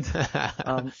imagined.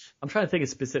 I'm trying to think of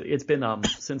specific. It's been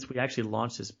since we actually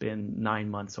launched, it's been 9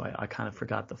 months, so I kind of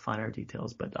forgot the finer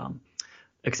details. But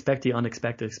expect the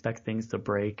unexpected. Expect things to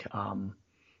break.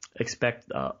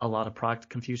 Expect a lot of product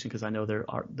confusion, because I know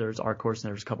there's our course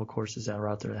and there's a couple of courses that are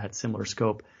out there that had similar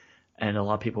scope, and a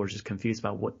lot of people were just confused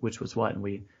about which was what,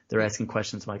 and they're asking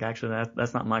questions like, actually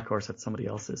that's not my course, that's somebody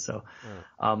else's. So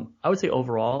I would say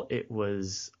overall it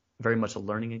was very much a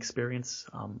learning experience.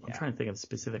 I'm trying to think of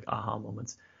specific aha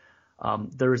moments.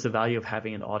 There is the value of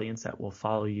having an audience that will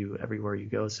follow you everywhere you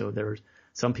go. So there's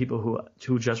some people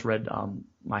who just read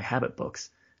my habit books,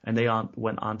 and they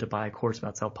went on to buy a course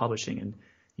about self-publishing, and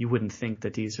you wouldn't think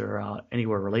that these are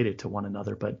anywhere related to one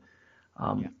another, but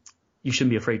you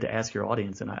shouldn't be afraid to ask your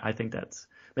audience. And I think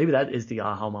maybe that is the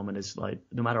aha moment, is like,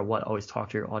 no matter what, always talk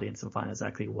to your audience and find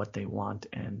exactly what they want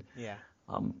and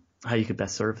how you could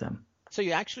best serve them. So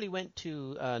you actually went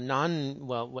to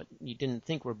what you didn't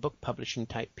think were book publishing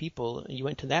type people. You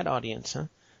went to that audience, huh?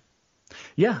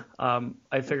 Yeah.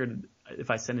 I figured if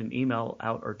I send an email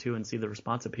out or two and see the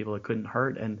response of people, it couldn't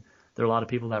hurt. And there are a lot of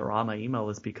people that were on my email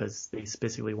list because they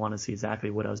specifically want to see exactly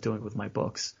what I was doing with my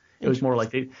books. It was more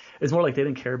like they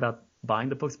didn't care about buying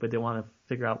the books, but they want to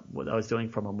figure out what I was doing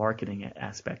from a marketing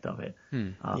aspect of it.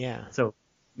 So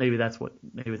maybe that's why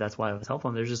it was helpful.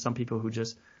 And there's just some people who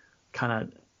just kind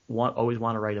of always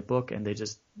want to write a book, and they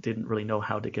just didn't really know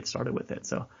how to get started with it.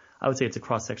 So I would say it's a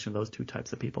cross section of those two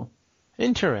types of people.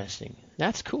 Interesting.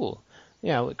 That's cool.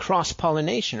 Yeah,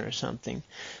 cross-pollination or something.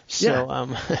 So,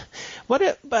 what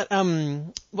about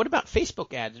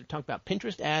Facebook ads? We talked about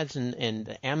Pinterest ads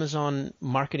and Amazon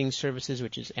marketing services,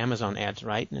 which is Amazon ads,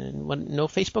 right? And no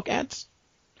Facebook ads?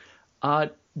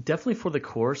 Definitely for the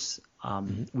course,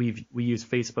 we use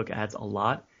Facebook ads a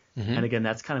lot, and again,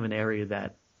 that's kind of an area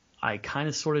that I kind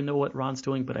of sort of know what Ron's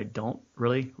doing, but I don't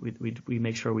really. We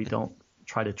make sure we don't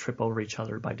try to trip over each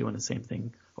other by doing the same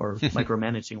thing or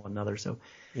micromanaging one another. So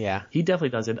he definitely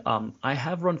does it. I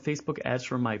have run Facebook ads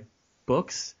for my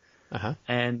books,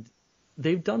 and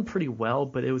they've done pretty well,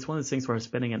 but it was one of those things where I was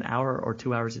spending an hour or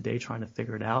 2 hours a day trying to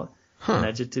figure it out, and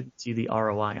I just didn't see the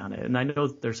ROI on it. And I know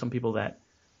there's some people that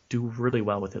do really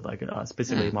well with it, like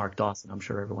specifically Mark Dawson. I'm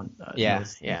sure everyone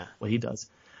knows what he does.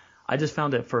 I just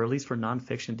found that at least for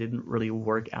nonfiction, didn't really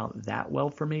work out that well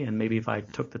for me. And maybe if I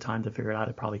took the time to figure it out,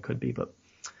 it probably could be. But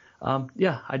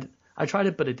I tried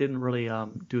it, but it didn't really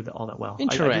do all that well.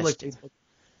 Interesting. I do like Facebook.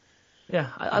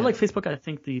 I like Facebook. I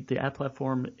think the ad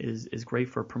platform is great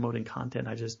for promoting content.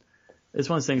 It's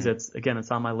one of those things that's, again,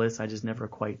 it's on my list. I just never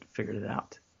quite figured it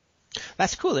out.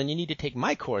 That's cool. And you need to take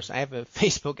my course. I have a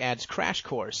Facebook ads crash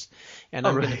course, and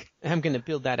I'm going to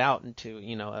build that out into,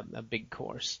 a big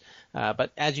course.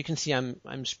 But as you can see,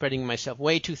 I'm spreading myself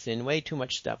way too thin, way too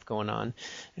much stuff going on.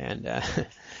 And,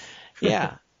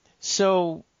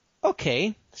 So,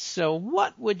 okay. So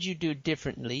what would you do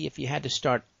differently if you had to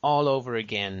start all over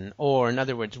again? Or in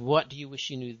other words, what do you wish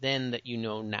you knew then that you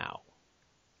know now?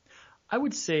 I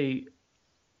would say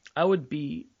I would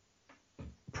be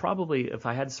probably, if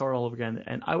I had to start all over again,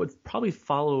 and I would probably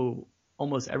follow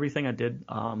almost everything I did,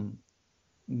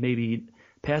 maybe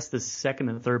past the second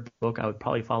and third book, I would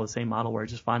probably follow the same model where I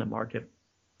just find a market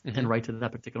and write to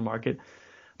that particular market.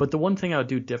 But the one thing I would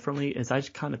do differently is I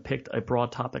just kind of picked a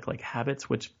broad topic like habits,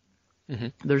 which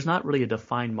there's not really a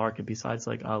defined market besides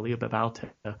like Leo Babauta.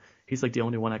 He's like the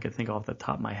only one I could think of off the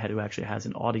top of my head who actually has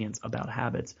an audience about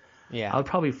habits. I would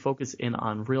probably focus in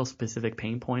on real specific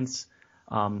pain points.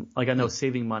 Like I know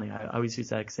saving money, I always use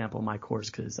that example in my course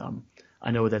because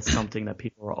I know that's something that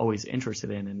people are always interested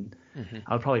in, and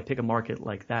I would probably pick a market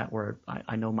like that where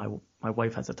I know my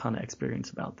wife has a ton of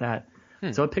experience about that.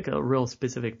 So I'd pick a real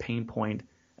specific pain point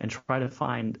and try to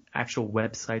find actual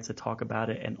websites that talk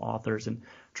about it and authors, and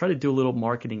try to do a little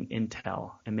marketing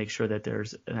intel and make sure that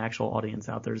there's an actual audience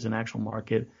out there, there's an actual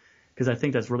market, because I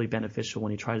think that's really beneficial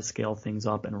when you try to scale things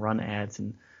up and run ads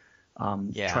and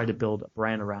try to build a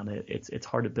brand around it. It's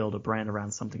hard to build a brand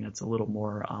around something that's a little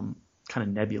more kind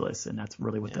of nebulous, and that's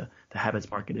really what the habits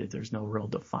market is. There's no real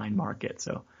defined market.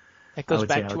 So it goes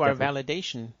back to our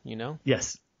validation,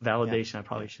 Yes, validation. I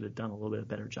probably should have done a little bit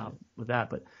better job with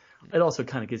that, but it also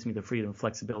kind of gives me the freedom and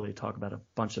flexibility to talk about a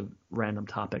bunch of random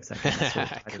topics that can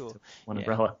sort of tie to one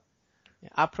umbrella. Yeah.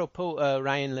 Apropos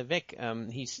Ryan Levick,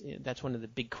 that's one of the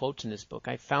big quotes in this book.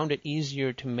 I found it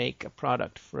easier to make a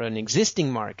product for an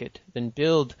existing market than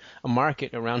build a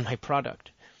market around my product.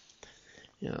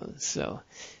 So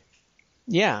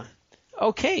yeah.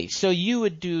 Okay, so you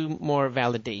would do more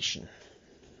validation.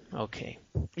 Okay.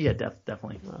 Yeah,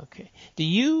 definitely. Okay. Do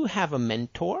you have a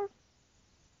mentor?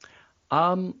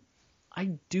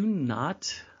 I do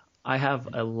not. I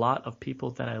have a lot of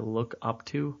people that I look up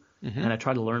to, and I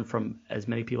try to learn from as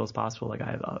many people as possible. Like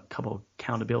I have a couple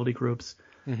accountability groups,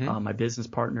 my business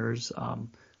partners,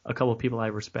 a couple of people I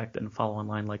respect and follow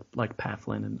online, like Pat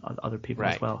Flynn and other people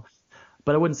as well.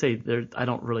 But I wouldn't say I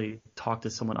don't really talk to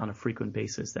someone on a frequent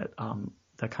basis that kind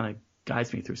of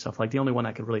guides me through stuff. Like the only one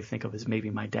I could really think of is maybe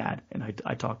my dad, and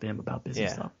I talk to him about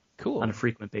business stuff on a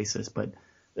frequent basis, but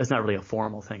that's not really a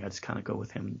formal thing. I just kind of go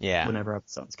with him whenever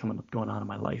something's going on in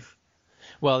my life.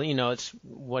 Well, it's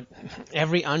what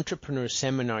every entrepreneur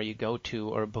seminar you go to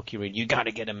or a book you read, you got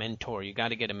to get a mentor. You got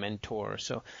to get a mentor.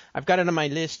 So I've got it on my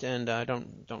list, and I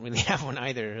don't really have one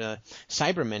either.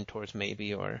 Cyber mentors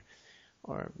maybe, or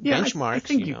benchmarks. I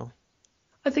think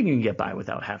you can get by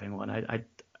without having one.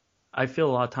 I feel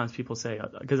a lot of times people say,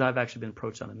 because I've actually been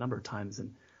approached on a number of times,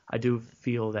 and I do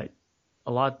feel that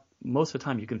most of the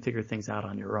time you can figure things out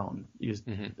on your own.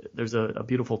 There's a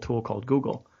beautiful tool called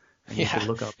Google, and you can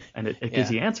look up, and it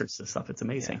gives you answers to stuff. It's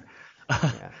amazing.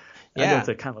 I know it's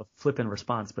a kind of a flippant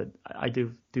response, but I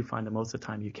do find that most of the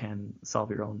time you can solve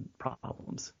your own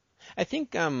problems. I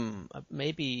think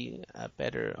maybe a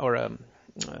better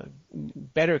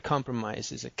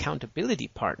compromise is accountability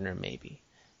partner, maybe.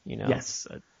 Yes,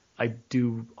 I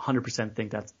do 100%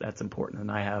 think that's important,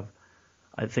 and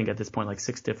I think at this point like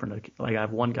 6 different. Like I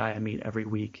have one guy I meet every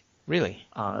week. Really?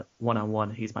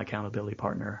 One-on-one. He's my accountability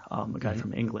partner, a guy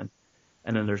from England,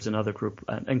 and then there's another group,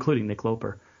 including Nick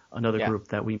Loper, another group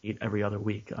that we meet every other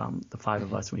week. The 5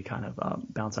 of us, and we kind of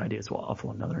bounce ideas off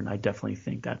one another, and I definitely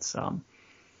think that's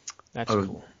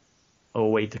cool. A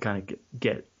way to kind of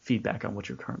get feedback on what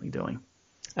you're currently doing.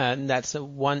 And that's a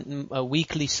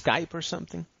weekly Skype or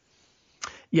something?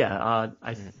 Yeah,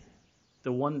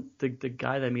 the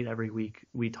guy that I meet every week,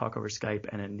 we talk over Skype,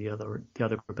 and then the other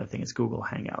group I think is Google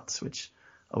Hangouts, which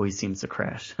always seems to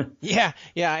crash. Yeah,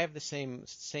 I have the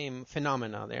same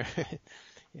phenomena there.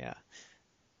 Yeah.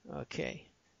 Okay.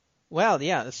 Well,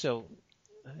 yeah. So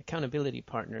accountability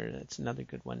partner, that's another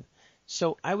good one.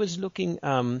 So I was looking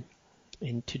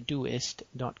in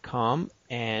Todoist.com,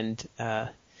 and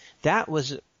that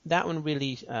one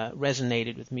really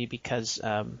resonated with me because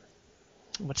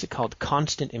what's it called?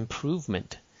 Constant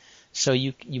improvement. So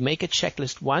you make a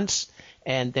checklist once,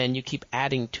 and then you keep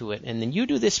adding to it, and then you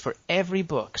do this for every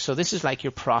book. So this is like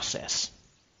your process.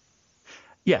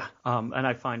 Yeah, and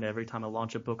I find every time I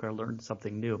launch a book, I learn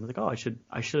something new. I'm like, I should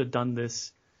have done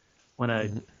this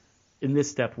when in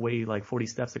this step way like 40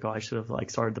 steps ago. I should have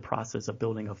like started the process of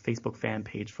building a Facebook fan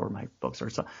page for my books, or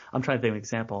so. I'm trying to think of an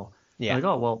example. Yeah. I'm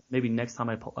like, maybe next time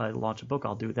I launch a book,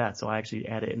 I'll do that. So I actually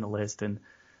add it in the list, and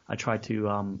I try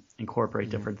to incorporate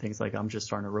different things. Like I'm just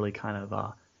starting to really kind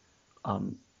of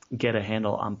get a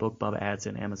handle on BookBub ads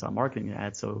and Amazon marketing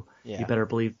ads. So you better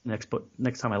believe next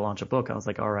time I launch a book, I was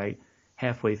like, all right,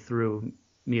 halfway through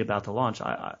me about to launch,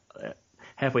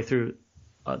 halfway through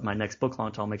my next book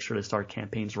launch, I'll make sure to start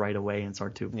campaigns right away and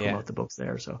start to promote the books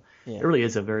there. So it really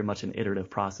is a very much an iterative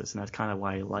process, and that's kind of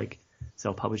why I like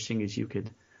self-publishing, is you could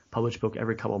publish a book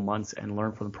every couple of months and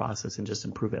learn from the process and just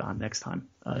improve it on next time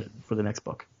for the next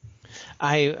book.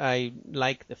 I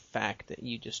like the fact that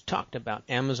you just talked about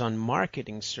Amazon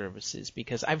marketing services,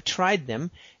 because I've tried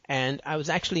them, and I was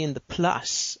actually in the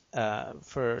plus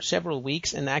for several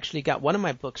weeks, and actually got one of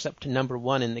my books up to number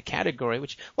 1 in the category,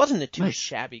 which wasn't a too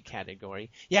shabby category.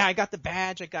 Yeah, I got the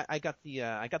badge. I got the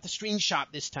screenshot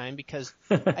this time, because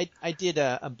I did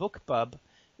a BookBub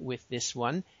with this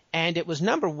one, and it was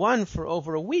number 1 for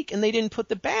over a week, and they didn't put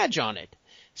the badge on it.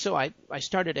 So I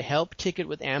started a help ticket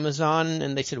with Amazon,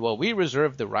 and they said, well, we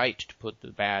reserve the right to put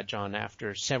the badge on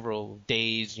after several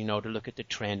days, to look at the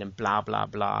trend and blah, blah,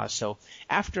 blah. So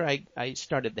after I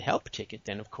started the help ticket,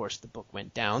 then, of course, the book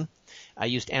went down. I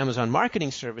used Amazon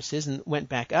Marketing Services and went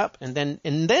back up. And then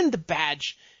the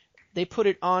badge, they put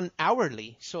it on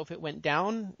hourly. So if it went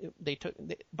down,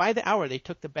 by the hour, they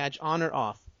took the badge on or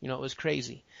off. It was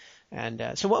crazy.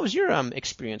 And so what was your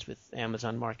experience with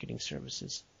Amazon Marketing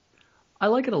Services? I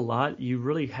like it a lot. You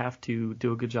really have to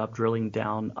do a good job drilling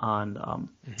down on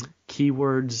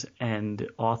keywords and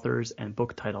authors and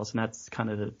book titles, and that's kind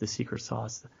of the secret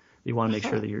sauce. You want to make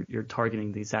sure that you're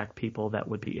targeting the exact people that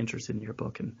would be interested in your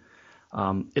book. And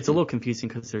it's a little confusing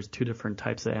because there's two different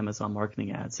types of Amazon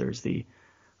marketing ads. There's the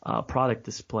product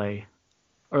display,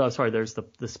 there's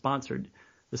the sponsored.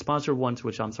 The sponsored ones,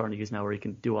 which I'm starting to use now, where you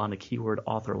can do on a keyword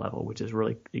author level, which is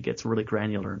it gets really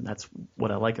granular, and that's what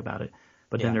I like about it.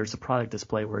 But then there's a product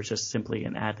display where it's just simply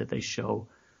an ad that they show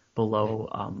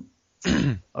below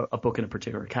a book in a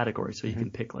particular category. So you can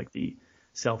pick like the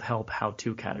self-help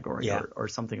how-to category or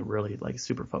something really like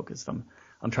super focused.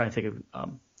 I'm trying to think of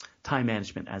time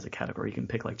management as a category. You can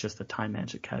pick like just the time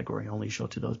management category and only show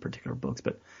to those particular books.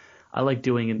 But I like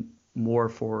doing it more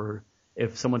for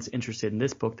if someone's interested in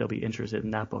this book, they'll be interested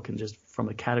in that book. And just from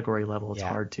a category level, it's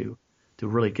hard to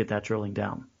really get that drilling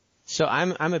down. So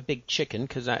I'm a big chicken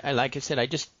because I like I said, I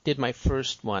just did my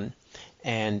first one,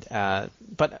 and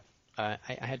but I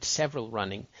had several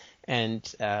running, and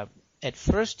at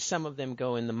first some of them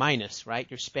go in the minus, right?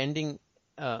 You're spending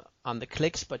on the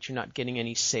clicks, but you're not getting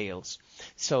any sales.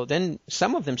 So then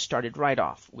some of them started right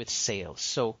off with sales.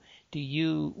 So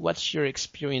what's your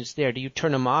experience there? Do you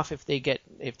turn them off if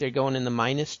they're going in the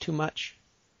minus too much?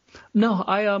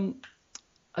 No,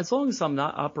 as long as I'm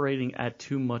not operating at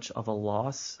too much of a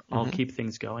loss, I'll keep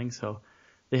things going. So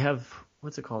they have,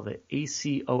 what's it called? The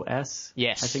ACOS.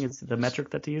 Yes. I think it's the metric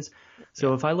that they use.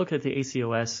 So if I look at the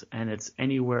ACOS and it's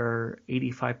anywhere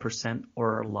 85%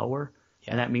 or lower,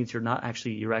 and that means you're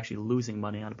actually losing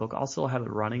money on a book, I'll still have it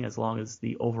running as long as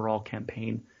the overall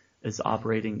campaign is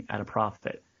operating at a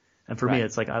profit. And for me,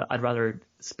 it's like I'd rather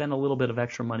spend a little bit of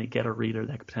extra money, get a reader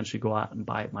that could potentially go out and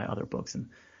buy my other books. And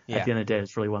at the end of the day,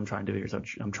 it's really what I'm trying to do here. So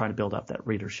I'm trying to build up that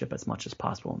readership as much as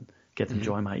possible and get them to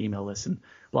join my email list and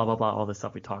blah, blah, blah, all the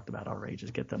stuff we talked about already.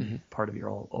 Just get them part of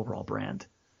your overall brand.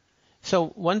 So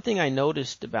one thing I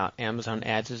noticed about Amazon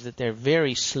ads is that they're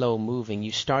very slow moving.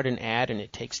 You start an ad and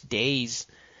it takes days.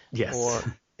 Yes.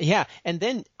 And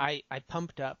then I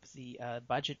pumped up the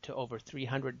budget to over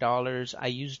 $300. I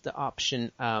used the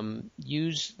option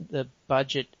use the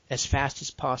budget as fast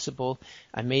as possible.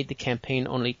 I made the campaign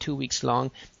only 2 weeks long,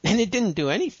 and it didn't do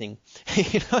anything.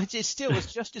 It still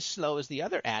was just as slow as the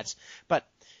other ads. But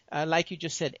like you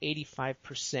just said,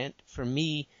 85%. For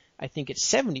me, I think it's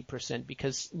 70%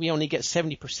 because we only get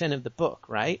 70% of the book,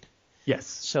 right? Yes.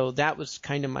 So that was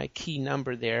kind of my key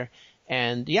number there.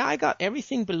 And I got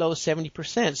everything below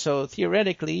 70%. So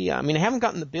theoretically, I haven't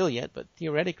gotten the bill yet, but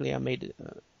theoretically I made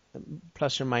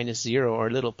plus or minus zero or a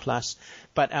little plus.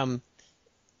 But do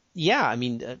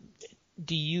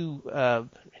you,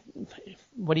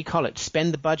 what do you call it?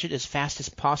 Spend the budget as fast as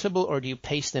possible, or do you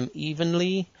pace them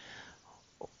evenly?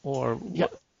 Or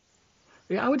what?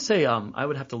 Yeah, I would say I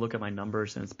would have to look at my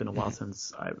numbers, and it's been a while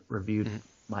since I reviewed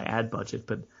my ad budget.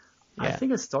 But I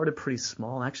think I started pretty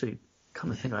small. Actually, come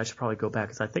to think of it, I should probably go back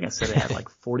because I think I said I had like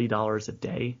 $40 a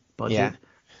day budget,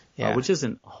 which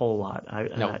isn't a whole lot.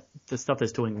 The stuff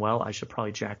that's doing well, I should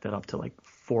probably jack that up to like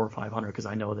 $400 or $500 because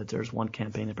I know that there's one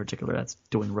campaign in particular that's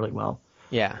doing really well.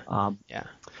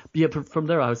 But from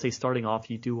there, I would say starting off,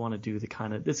 you do want to do the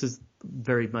kind of, this is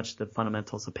very much the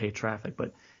fundamentals of paid traffic,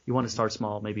 but you want to start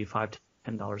small, maybe $5 to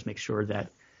 $10, make sure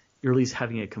that you're at least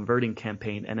having a converting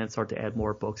campaign, and then start to add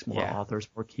more books, more authors,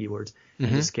 more keywords, and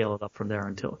just scale it up from there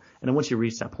and then once you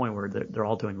reach that point where they're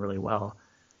all doing really well,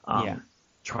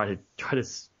 try to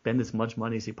spend as much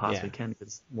money as you possibly can,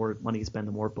 because the more money you spend,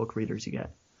 the more book readers you get.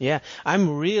 Yeah,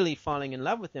 I'm really falling in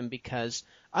love with them because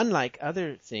unlike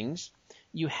other things,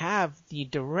 you have the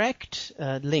direct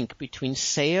link between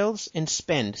sales and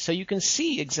spend. So you can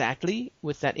see exactly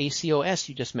with that ACOS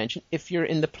you just mentioned if you're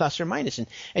in the plus or minus. And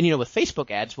with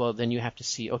Facebook ads, well, then you have to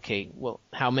see, okay, well,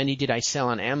 how many did I sell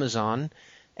on Amazon?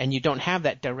 And you don't have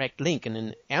that direct link. And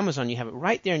in Amazon, you have it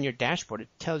right there in your dashboard. It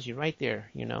tells you right there,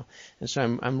 And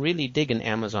so I'm really digging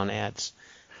Amazon ads.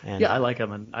 And I like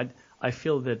them. And I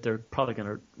feel that they're probably going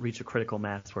to reach a critical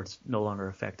mass where it's no longer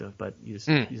effective, but you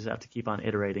just have to keep on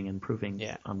iterating and improving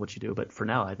on what you do. But for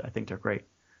now, I think they're great.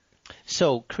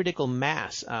 So critical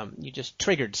mass, you just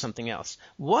triggered something else.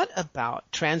 What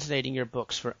about translating your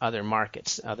books for other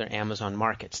markets, other Amazon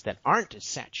markets that aren't as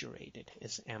saturated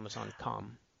as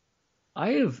Amazon.com?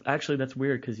 I have actually, that's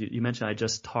weird because you mentioned I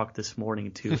just talked this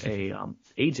morning to a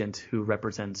agent who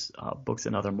represents books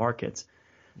in other markets.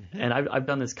 Mm-hmm. And I've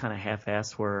done this kind of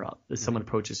half-assed where someone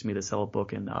approaches me to sell a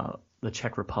book in the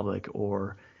Czech Republic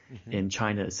or in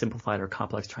China, simplified or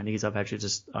complex Chinese. I've actually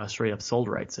just straight up sold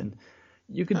rights. And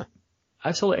you can,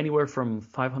 I've sold it anywhere from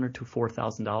 $500 to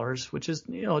 $4,000, which is,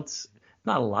 it's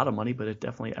not a lot of money, but it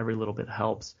definitely, every little bit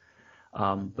helps.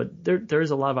 But there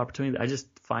is a lot of opportunity. I just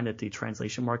find that the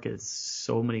translation market is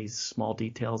so many small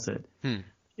details that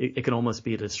it can almost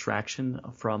be a distraction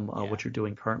from what you're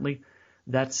doing currently.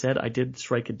 That said, I did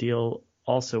strike a deal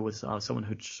also with someone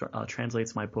who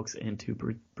translates my books into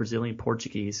Brazilian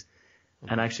Portuguese.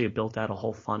 And I actually built out a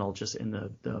whole funnel just in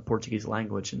the Portuguese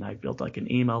language. And I built like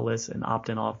an email list, an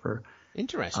opt-in offer.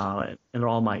 Interesting. And they're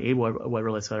all my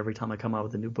AWeber list. So every time I come out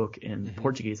with a new book in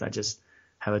Portuguese, I just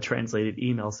have a translated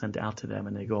email sent out to them,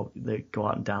 and they go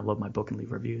out and download my book and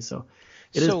leave reviews. So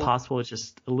it is possible. It's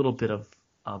just a little bit of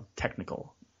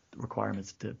technical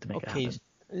requirements to make it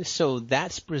happen. So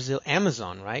that's Brazil,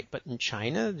 Amazon, right? But in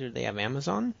China, do they have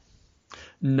Amazon?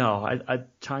 No,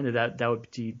 China, that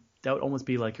would almost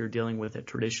be like you're dealing with a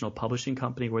traditional publishing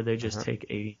company where they just take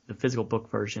the physical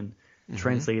book version,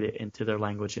 translate it into their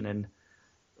language, and then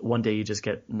one day you just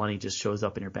get money just shows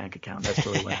up in your bank account. That's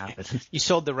really what happened. You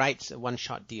sold the rights, a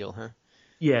one-shot deal, huh?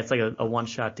 Yeah, it's like a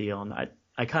one-shot deal, and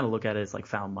I kind of look at it as like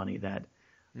found money that,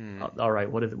 all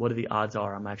right, what are the odds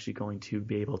are I'm actually going to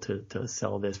be able to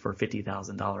sell this for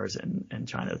 $50,000 in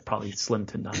China? Probably slim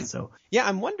to none. So yeah,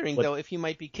 I'm wondering though if you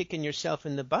might be kicking yourself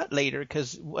in the butt later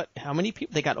because how many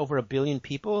people? They got over 1 billion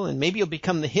people, and maybe you'll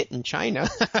become the hit in China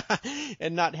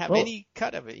and not have any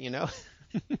cut of it,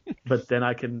 But then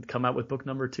I can come out with book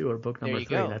number 2 or book number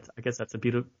 3. I guess that's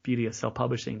the beauty of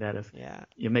self-publishing, that if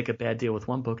you make a bad deal with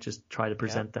one book, just try to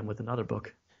present them with another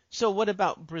book. So what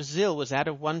about Brazil? Was that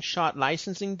a one-shot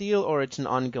licensing deal, or it's an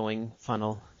ongoing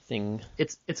funnel thing?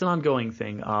 It's an ongoing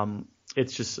thing.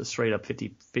 It's just a straight up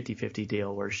 50-50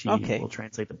 deal where she will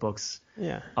translate the books.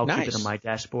 Yeah, I'll keep it on my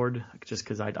dashboard just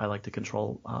because I like to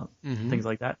control things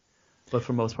like that. But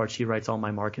for the most part, she writes all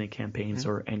my marketing campaigns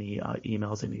or any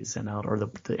emails I need to send out, or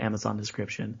the Amazon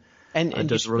description. And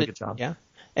does a really good job. Yeah.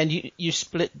 And you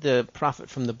split the profit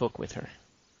from the book with her.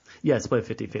 Yeah, split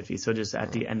 50-50. So just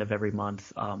at the end of every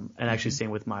month, and actually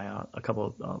same with my a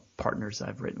couple of partners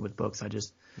I've written with books.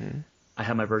 I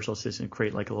have my virtual assistant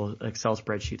create like a little Excel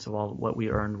spreadsheet of all what we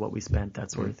earned, what we spent,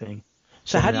 that sort of thing.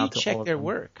 So how do you check their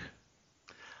work?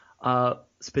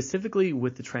 Specifically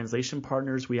with the translation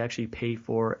partners, we actually pay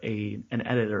for an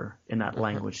editor in that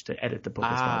language to edit the book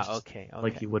as well. Okay.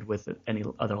 Like you would with any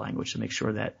other language, to make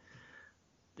sure that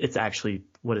it's actually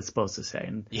what it's supposed to say.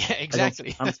 And yeah,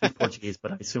 exactly. I don't speak Portuguese,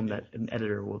 but I assume that an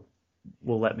editor will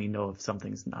let me know if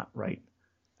something's not right.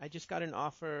 I just got an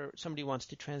offer. Somebody wants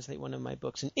to translate one of my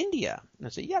books in India. And I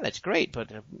said, yeah, that's great.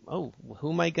 But, how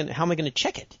am I going to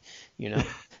check it?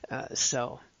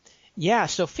 So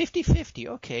 50-50.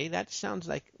 Okay. That sounds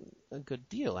like a good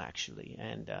deal, actually.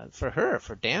 And,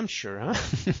 for damn sure, huh?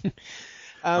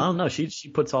 Well, no, she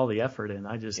puts all the effort in.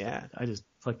 I just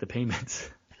collect the payments.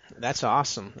 That's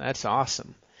awesome.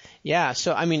 Yeah,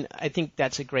 so I think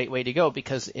that's a great way to go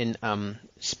because in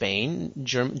Spain,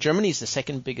 Germany is the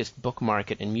second biggest book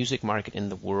market and music market in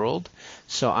the world.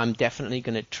 So I'm definitely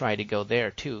going to try to go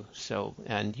there too. So,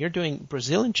 and you're doing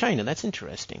Brazil and China. That's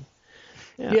interesting.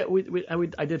 Yeah,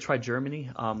 I did try Germany.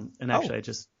 And actually I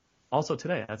just also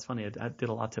today. That's funny. I did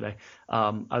a lot today.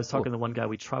 I was talking to one guy.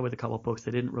 We tried with a couple of books.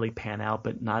 They didn't really pan out,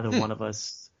 but neither one of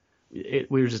us. We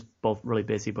were just both really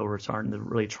busy, but we're starting to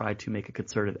really try to make a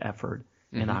concerted effort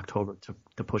in October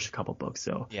to push a couple books.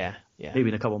 So maybe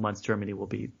in a couple months Germany will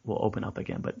open up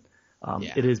again. But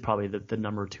it is probably the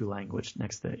number 2 language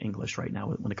next to English right now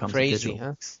when it comes to digital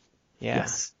books. Yeah.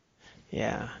 Yes.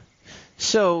 Yeah.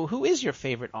 So who is your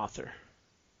favorite author?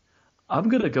 I'm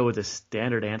gonna go with the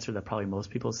standard answer that probably most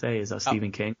people say is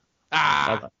Stephen King.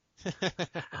 I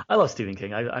love Stephen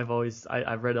King.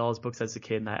 I've read all his books as a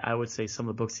kid, and I would say some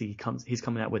of the books he's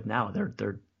coming out with now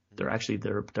they're actually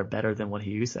better than what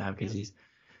he used to have because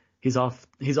he's off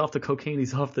the cocaine,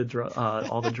 he's off the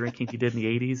all the drinking he did in the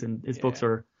 80s, and his books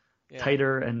are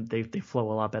tighter and they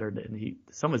flow a lot better than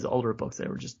some of his older books. They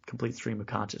were just complete stream of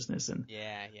consciousness, and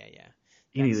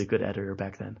he needed a good editor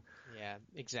back then. Yeah,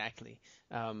 exactly.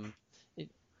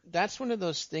 That's one of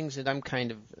those things that I'm kind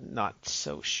of not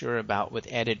so sure about with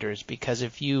editors, because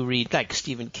if you read like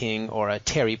Stephen King or a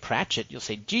Terry Pratchett, you'll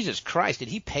say, Jesus Christ, did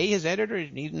he pay his editor?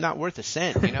 He's not worth a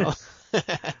cent,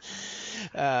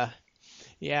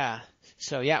 Yeah.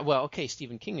 So yeah. Well, okay.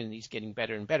 Stephen King, and he's getting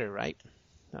better and better, right?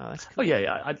 Oh, that's Oh cool.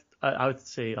 yeah. I would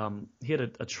say he had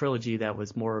a trilogy that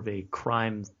was more of a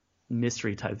crime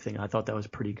mystery type thing. I thought that was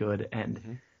pretty good, and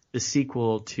Mm-hmm. the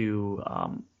sequel to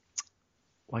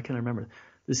why can't I remember?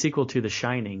 The sequel to The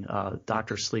Shining,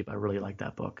 Doctor Sleep. I really liked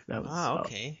that book. That was Oh,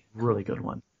 okay. a really good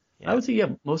one. I Yeah. would say yeah,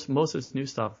 most of his new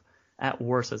stuff at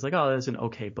worst, it's like, oh, that's an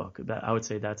okay book. That I would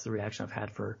say that's the reaction I've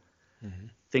had for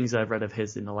things that I've read of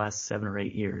his in the last 7 or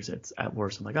 8 years. It's at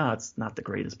worst, I'm like, oh, it's not the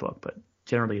greatest book, but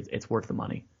generally it's worth the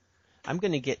money. I'm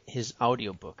gonna get his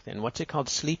audiobook then. What's it called?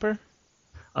 Sleeper?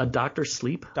 Doctor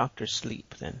Sleep. Doctor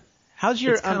Sleep then. How's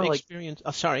your It's kinda like- experience?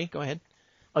 Oh, sorry. Go ahead.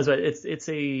 Oh, sorry,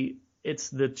 it's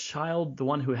the child, the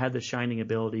one who had the shining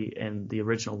ability, and the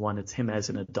original one, it's him as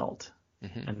an adult,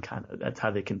 and kind of that's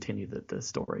how they continue the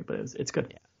story. But it's good.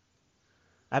 Yeah.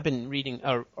 I've been reading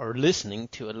or listening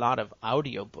to a lot of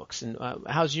audiobooks. And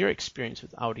how's your experience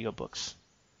with audiobooks?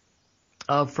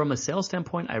 From a sales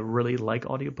standpoint, I really like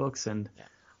audiobooks, and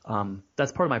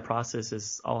that's part of my process.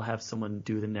 Is I'll have someone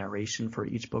do the narration for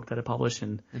each book that I publish,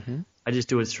 and I just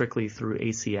do it strictly through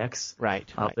ACX. Right.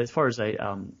 But as far as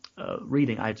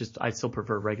reading, I still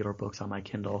prefer regular books on my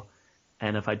Kindle,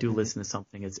 and if I do listen to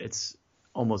something, it's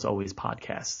almost always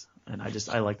podcasts, and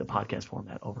I like the podcast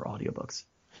format over audiobooks.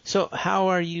 So how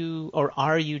are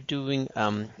you doing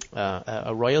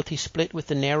a royalty split with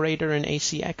the narrator in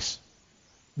ACX?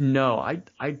 No,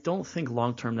 I don't think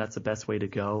long term that's the best way to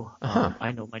go.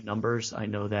 I know my numbers. I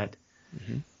know that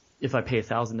if I pay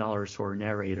 $1,000 for a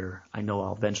narrator, I know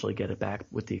I'll eventually get it back,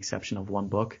 with the exception of one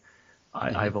book.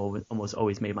 I've almost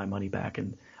always made my money back,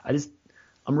 and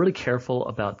I'm really careful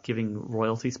about giving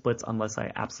royalty splits unless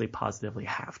I absolutely positively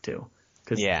have to.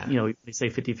 Because, they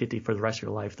say 50-50 for the rest of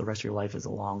your life. The rest of your life is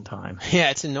a long time. Yeah,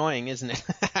 it's annoying, isn't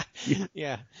it?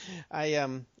 Yeah.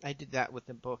 I did that with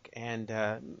the book, and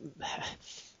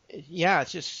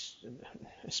it's just,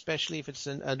 especially if it's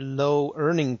a low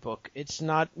earning book, it's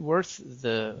not worth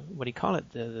the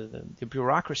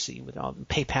bureaucracy with all the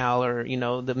PayPal, or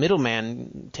the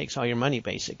middleman takes all your money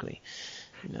basically.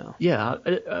 Yeah,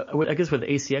 I guess with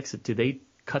ACX, do they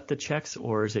cut the checks,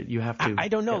 or is it you have to? I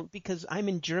don't know, because I'm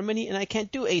in Germany and I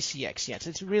can't do ACX yet.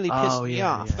 It's really pissed me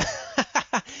off.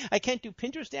 Yeah. I can't do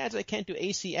Pinterest ads. I can't do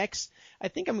ACX. I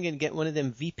think I'm going to get one of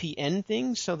them VPN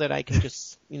things so that I can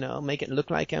just, make it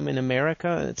look like I'm in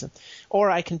America. Or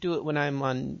I can do it when I'm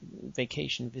on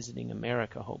vacation visiting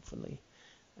America, hopefully.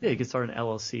 Yeah, you can start an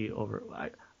LLC over.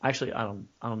 I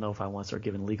don't know if I want to start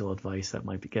giving legal advice. That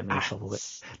might be getting me in trouble.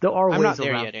 But there are ways I'm not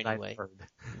there around yet it, anyway. I've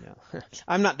heard.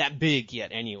 I'm not that big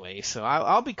yet anyway, so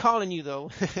I'll be calling you though.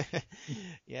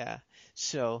 Yeah.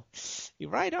 So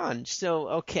you're right on. So,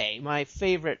 okay, my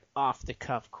favorite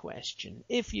off-the-cuff question.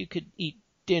 If you could eat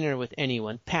dinner with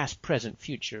anyone, past, present,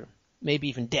 future, maybe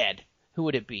even dead, who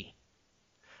would it be?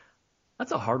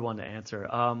 That's a hard one to answer.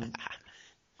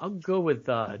 I'll go with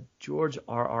George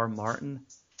R.R. Martin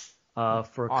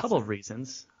for a couple of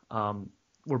reasons.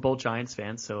 We're both Giants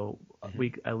fans, so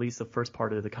we, at least the first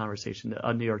part of the conversation,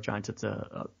 New York Giants, it's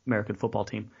a American football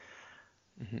team.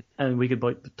 And we could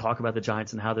talk about the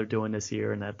Giants and how they're doing this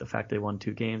year, and that the fact they won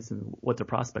 2 games and what their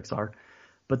prospects are.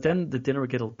 But then the dinner would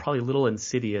get probably a little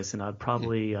insidious, and I'd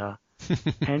probably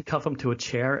handcuff him to a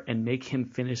chair and make him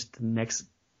finish the next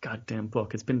goddamn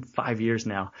book. It's been 5 years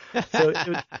now. So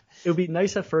it would be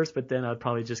nice at first, but then I'd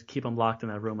probably just keep him locked in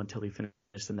that room until he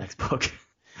finished the next book.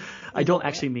 I don't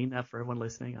actually mean that for everyone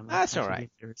listening. That's all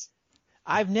right.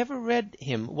 I've never read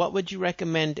him. What would you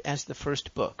recommend as the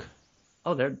first book?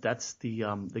 Oh, that's the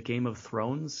Game of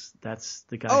Thrones. That's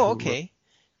the guy. Oh, okay.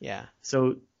 Yeah.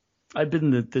 So I've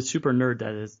been the super nerd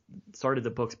that has started the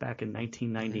books back in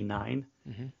 1999.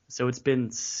 So it's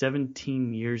been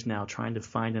 17 years now trying to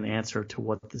find an answer to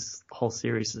what this whole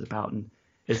series is about, and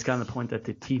it's gotten to the point that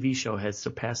the TV show has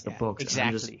surpassed the books.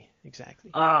 Exactly.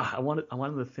 I want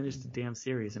him to finish the damn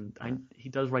series, and he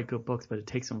does write good books, but it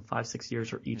takes him 5-6 years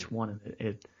for each one,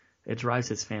 and it drives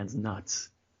his fans nuts.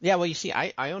 Yeah, well, you see,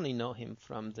 I only know him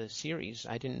from the series.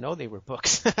 I didn't know they were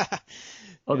books.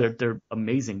 Oh, they're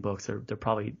amazing books. They're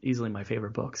probably easily my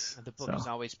favorite books. The book is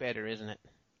always better, isn't it?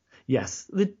 Yes,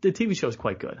 the TV show is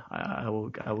quite good. I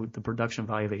will, the production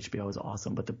value of HBO is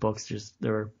awesome, but the books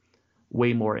they're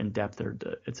way more in depth.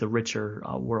 It's a richer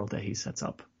world that he sets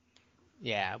up.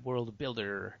 Yeah, world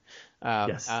builder.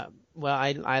 Yes. Well,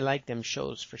 I like them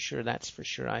shows for sure. That's for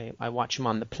sure. I watch them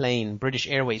on the plane. British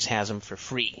Airways has them for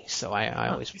free, so I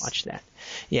always watch that.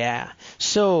 Yeah.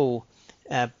 So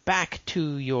back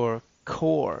to your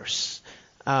course.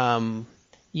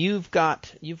 You've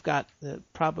got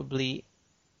probably.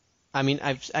 I mean,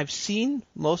 I've seen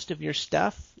most of your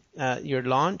stuff. your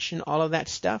launch and all of that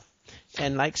stuff.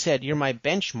 And like I said, you're my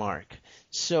benchmark.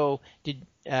 So do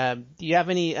you have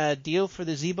any deal for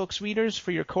the ZBooks readers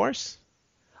for your course?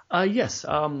 Yes.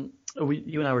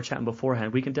 You and I were chatting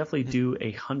beforehand. We can definitely do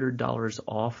 $100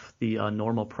 off the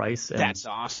normal price. And, that's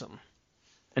awesome.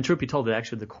 And truth be told,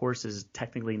 actually the course is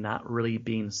technically not really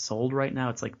being sold right now.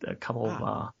 It's like a couple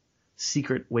of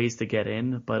secret ways to get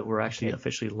in, but we're actually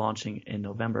officially launching in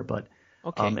November. But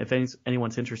if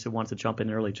anyone's interested, wants to jump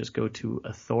in early, just go to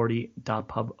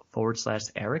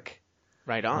authority.pub/Eric.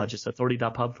 Right on. Just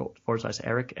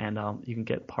authority.pub/Eric, and you can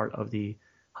get part of the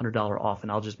 $100 off.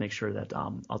 And I'll just make sure that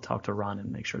I'll talk to Ron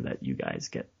and make sure that you guys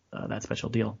get that special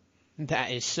deal.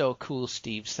 That is so cool,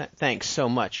 Steve. Thanks so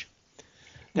much.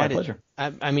 My pleasure.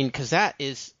 I mean, because that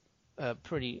is a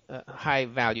pretty high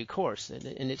value course,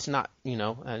 and it's not,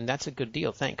 and that's a good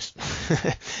deal. Thanks.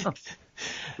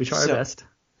 We try our best.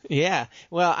 Yeah.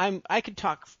 Well, I could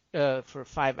talk for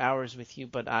 5 hours with you,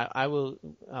 but I'll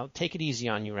take it easy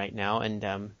on you right now,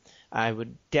 and I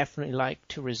would definitely like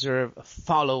to reserve a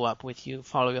follow-up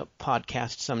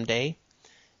podcast someday.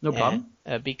 No problem.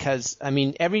 Because, I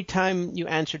mean, every time you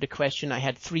answered a question, I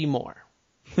had 3 more.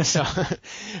 So,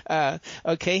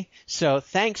 okay. So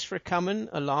thanks for coming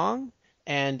along,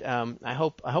 and I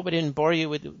hope I didn't bore you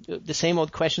with the same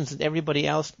old questions that everybody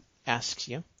else asks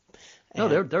you. No,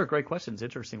 they're great questions,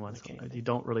 interesting ones. Okay. You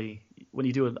don't really, when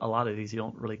you do a lot of these, you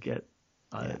don't really get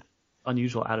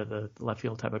unusual out of the left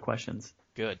field type of questions.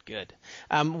 Good.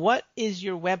 What is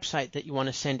your website that you want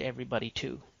to send everybody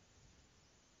to?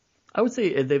 I would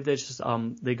say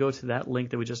they go to that link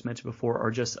that we just mentioned before, or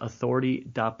just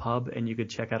authority.pub, and you could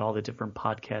check out all the different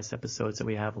podcast episodes that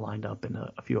we have lined up and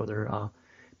a few other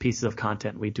pieces of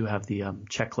content. We do have the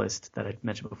checklist that I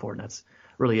mentioned before, and that's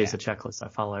really is a checklist I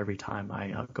follow every time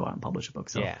I go out and publish a book.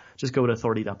 So just go to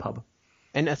authority.pub.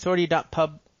 And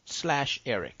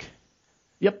authority.pub/Eric.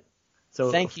 Yep.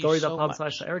 So thank you so much.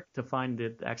 authority.pub/Eric to find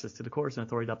the access to the course, and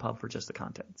authority.pub for just the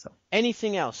content. So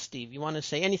anything else, Steve? You want to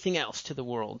say anything else to the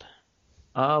world?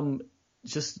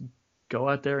 Just go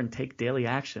out there and take daily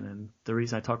action. And the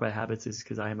reason I talk about habits is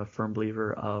because I am a firm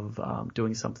believer of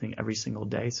doing something every single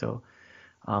day. So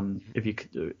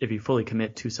if you fully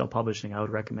commit to self-publishing, I would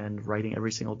recommend writing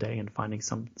every single day and finding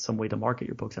some way to market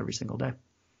your books every single day.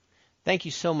 Thank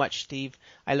you so much, Steve.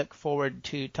 I look forward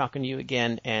to talking to you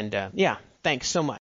again. And thanks so much.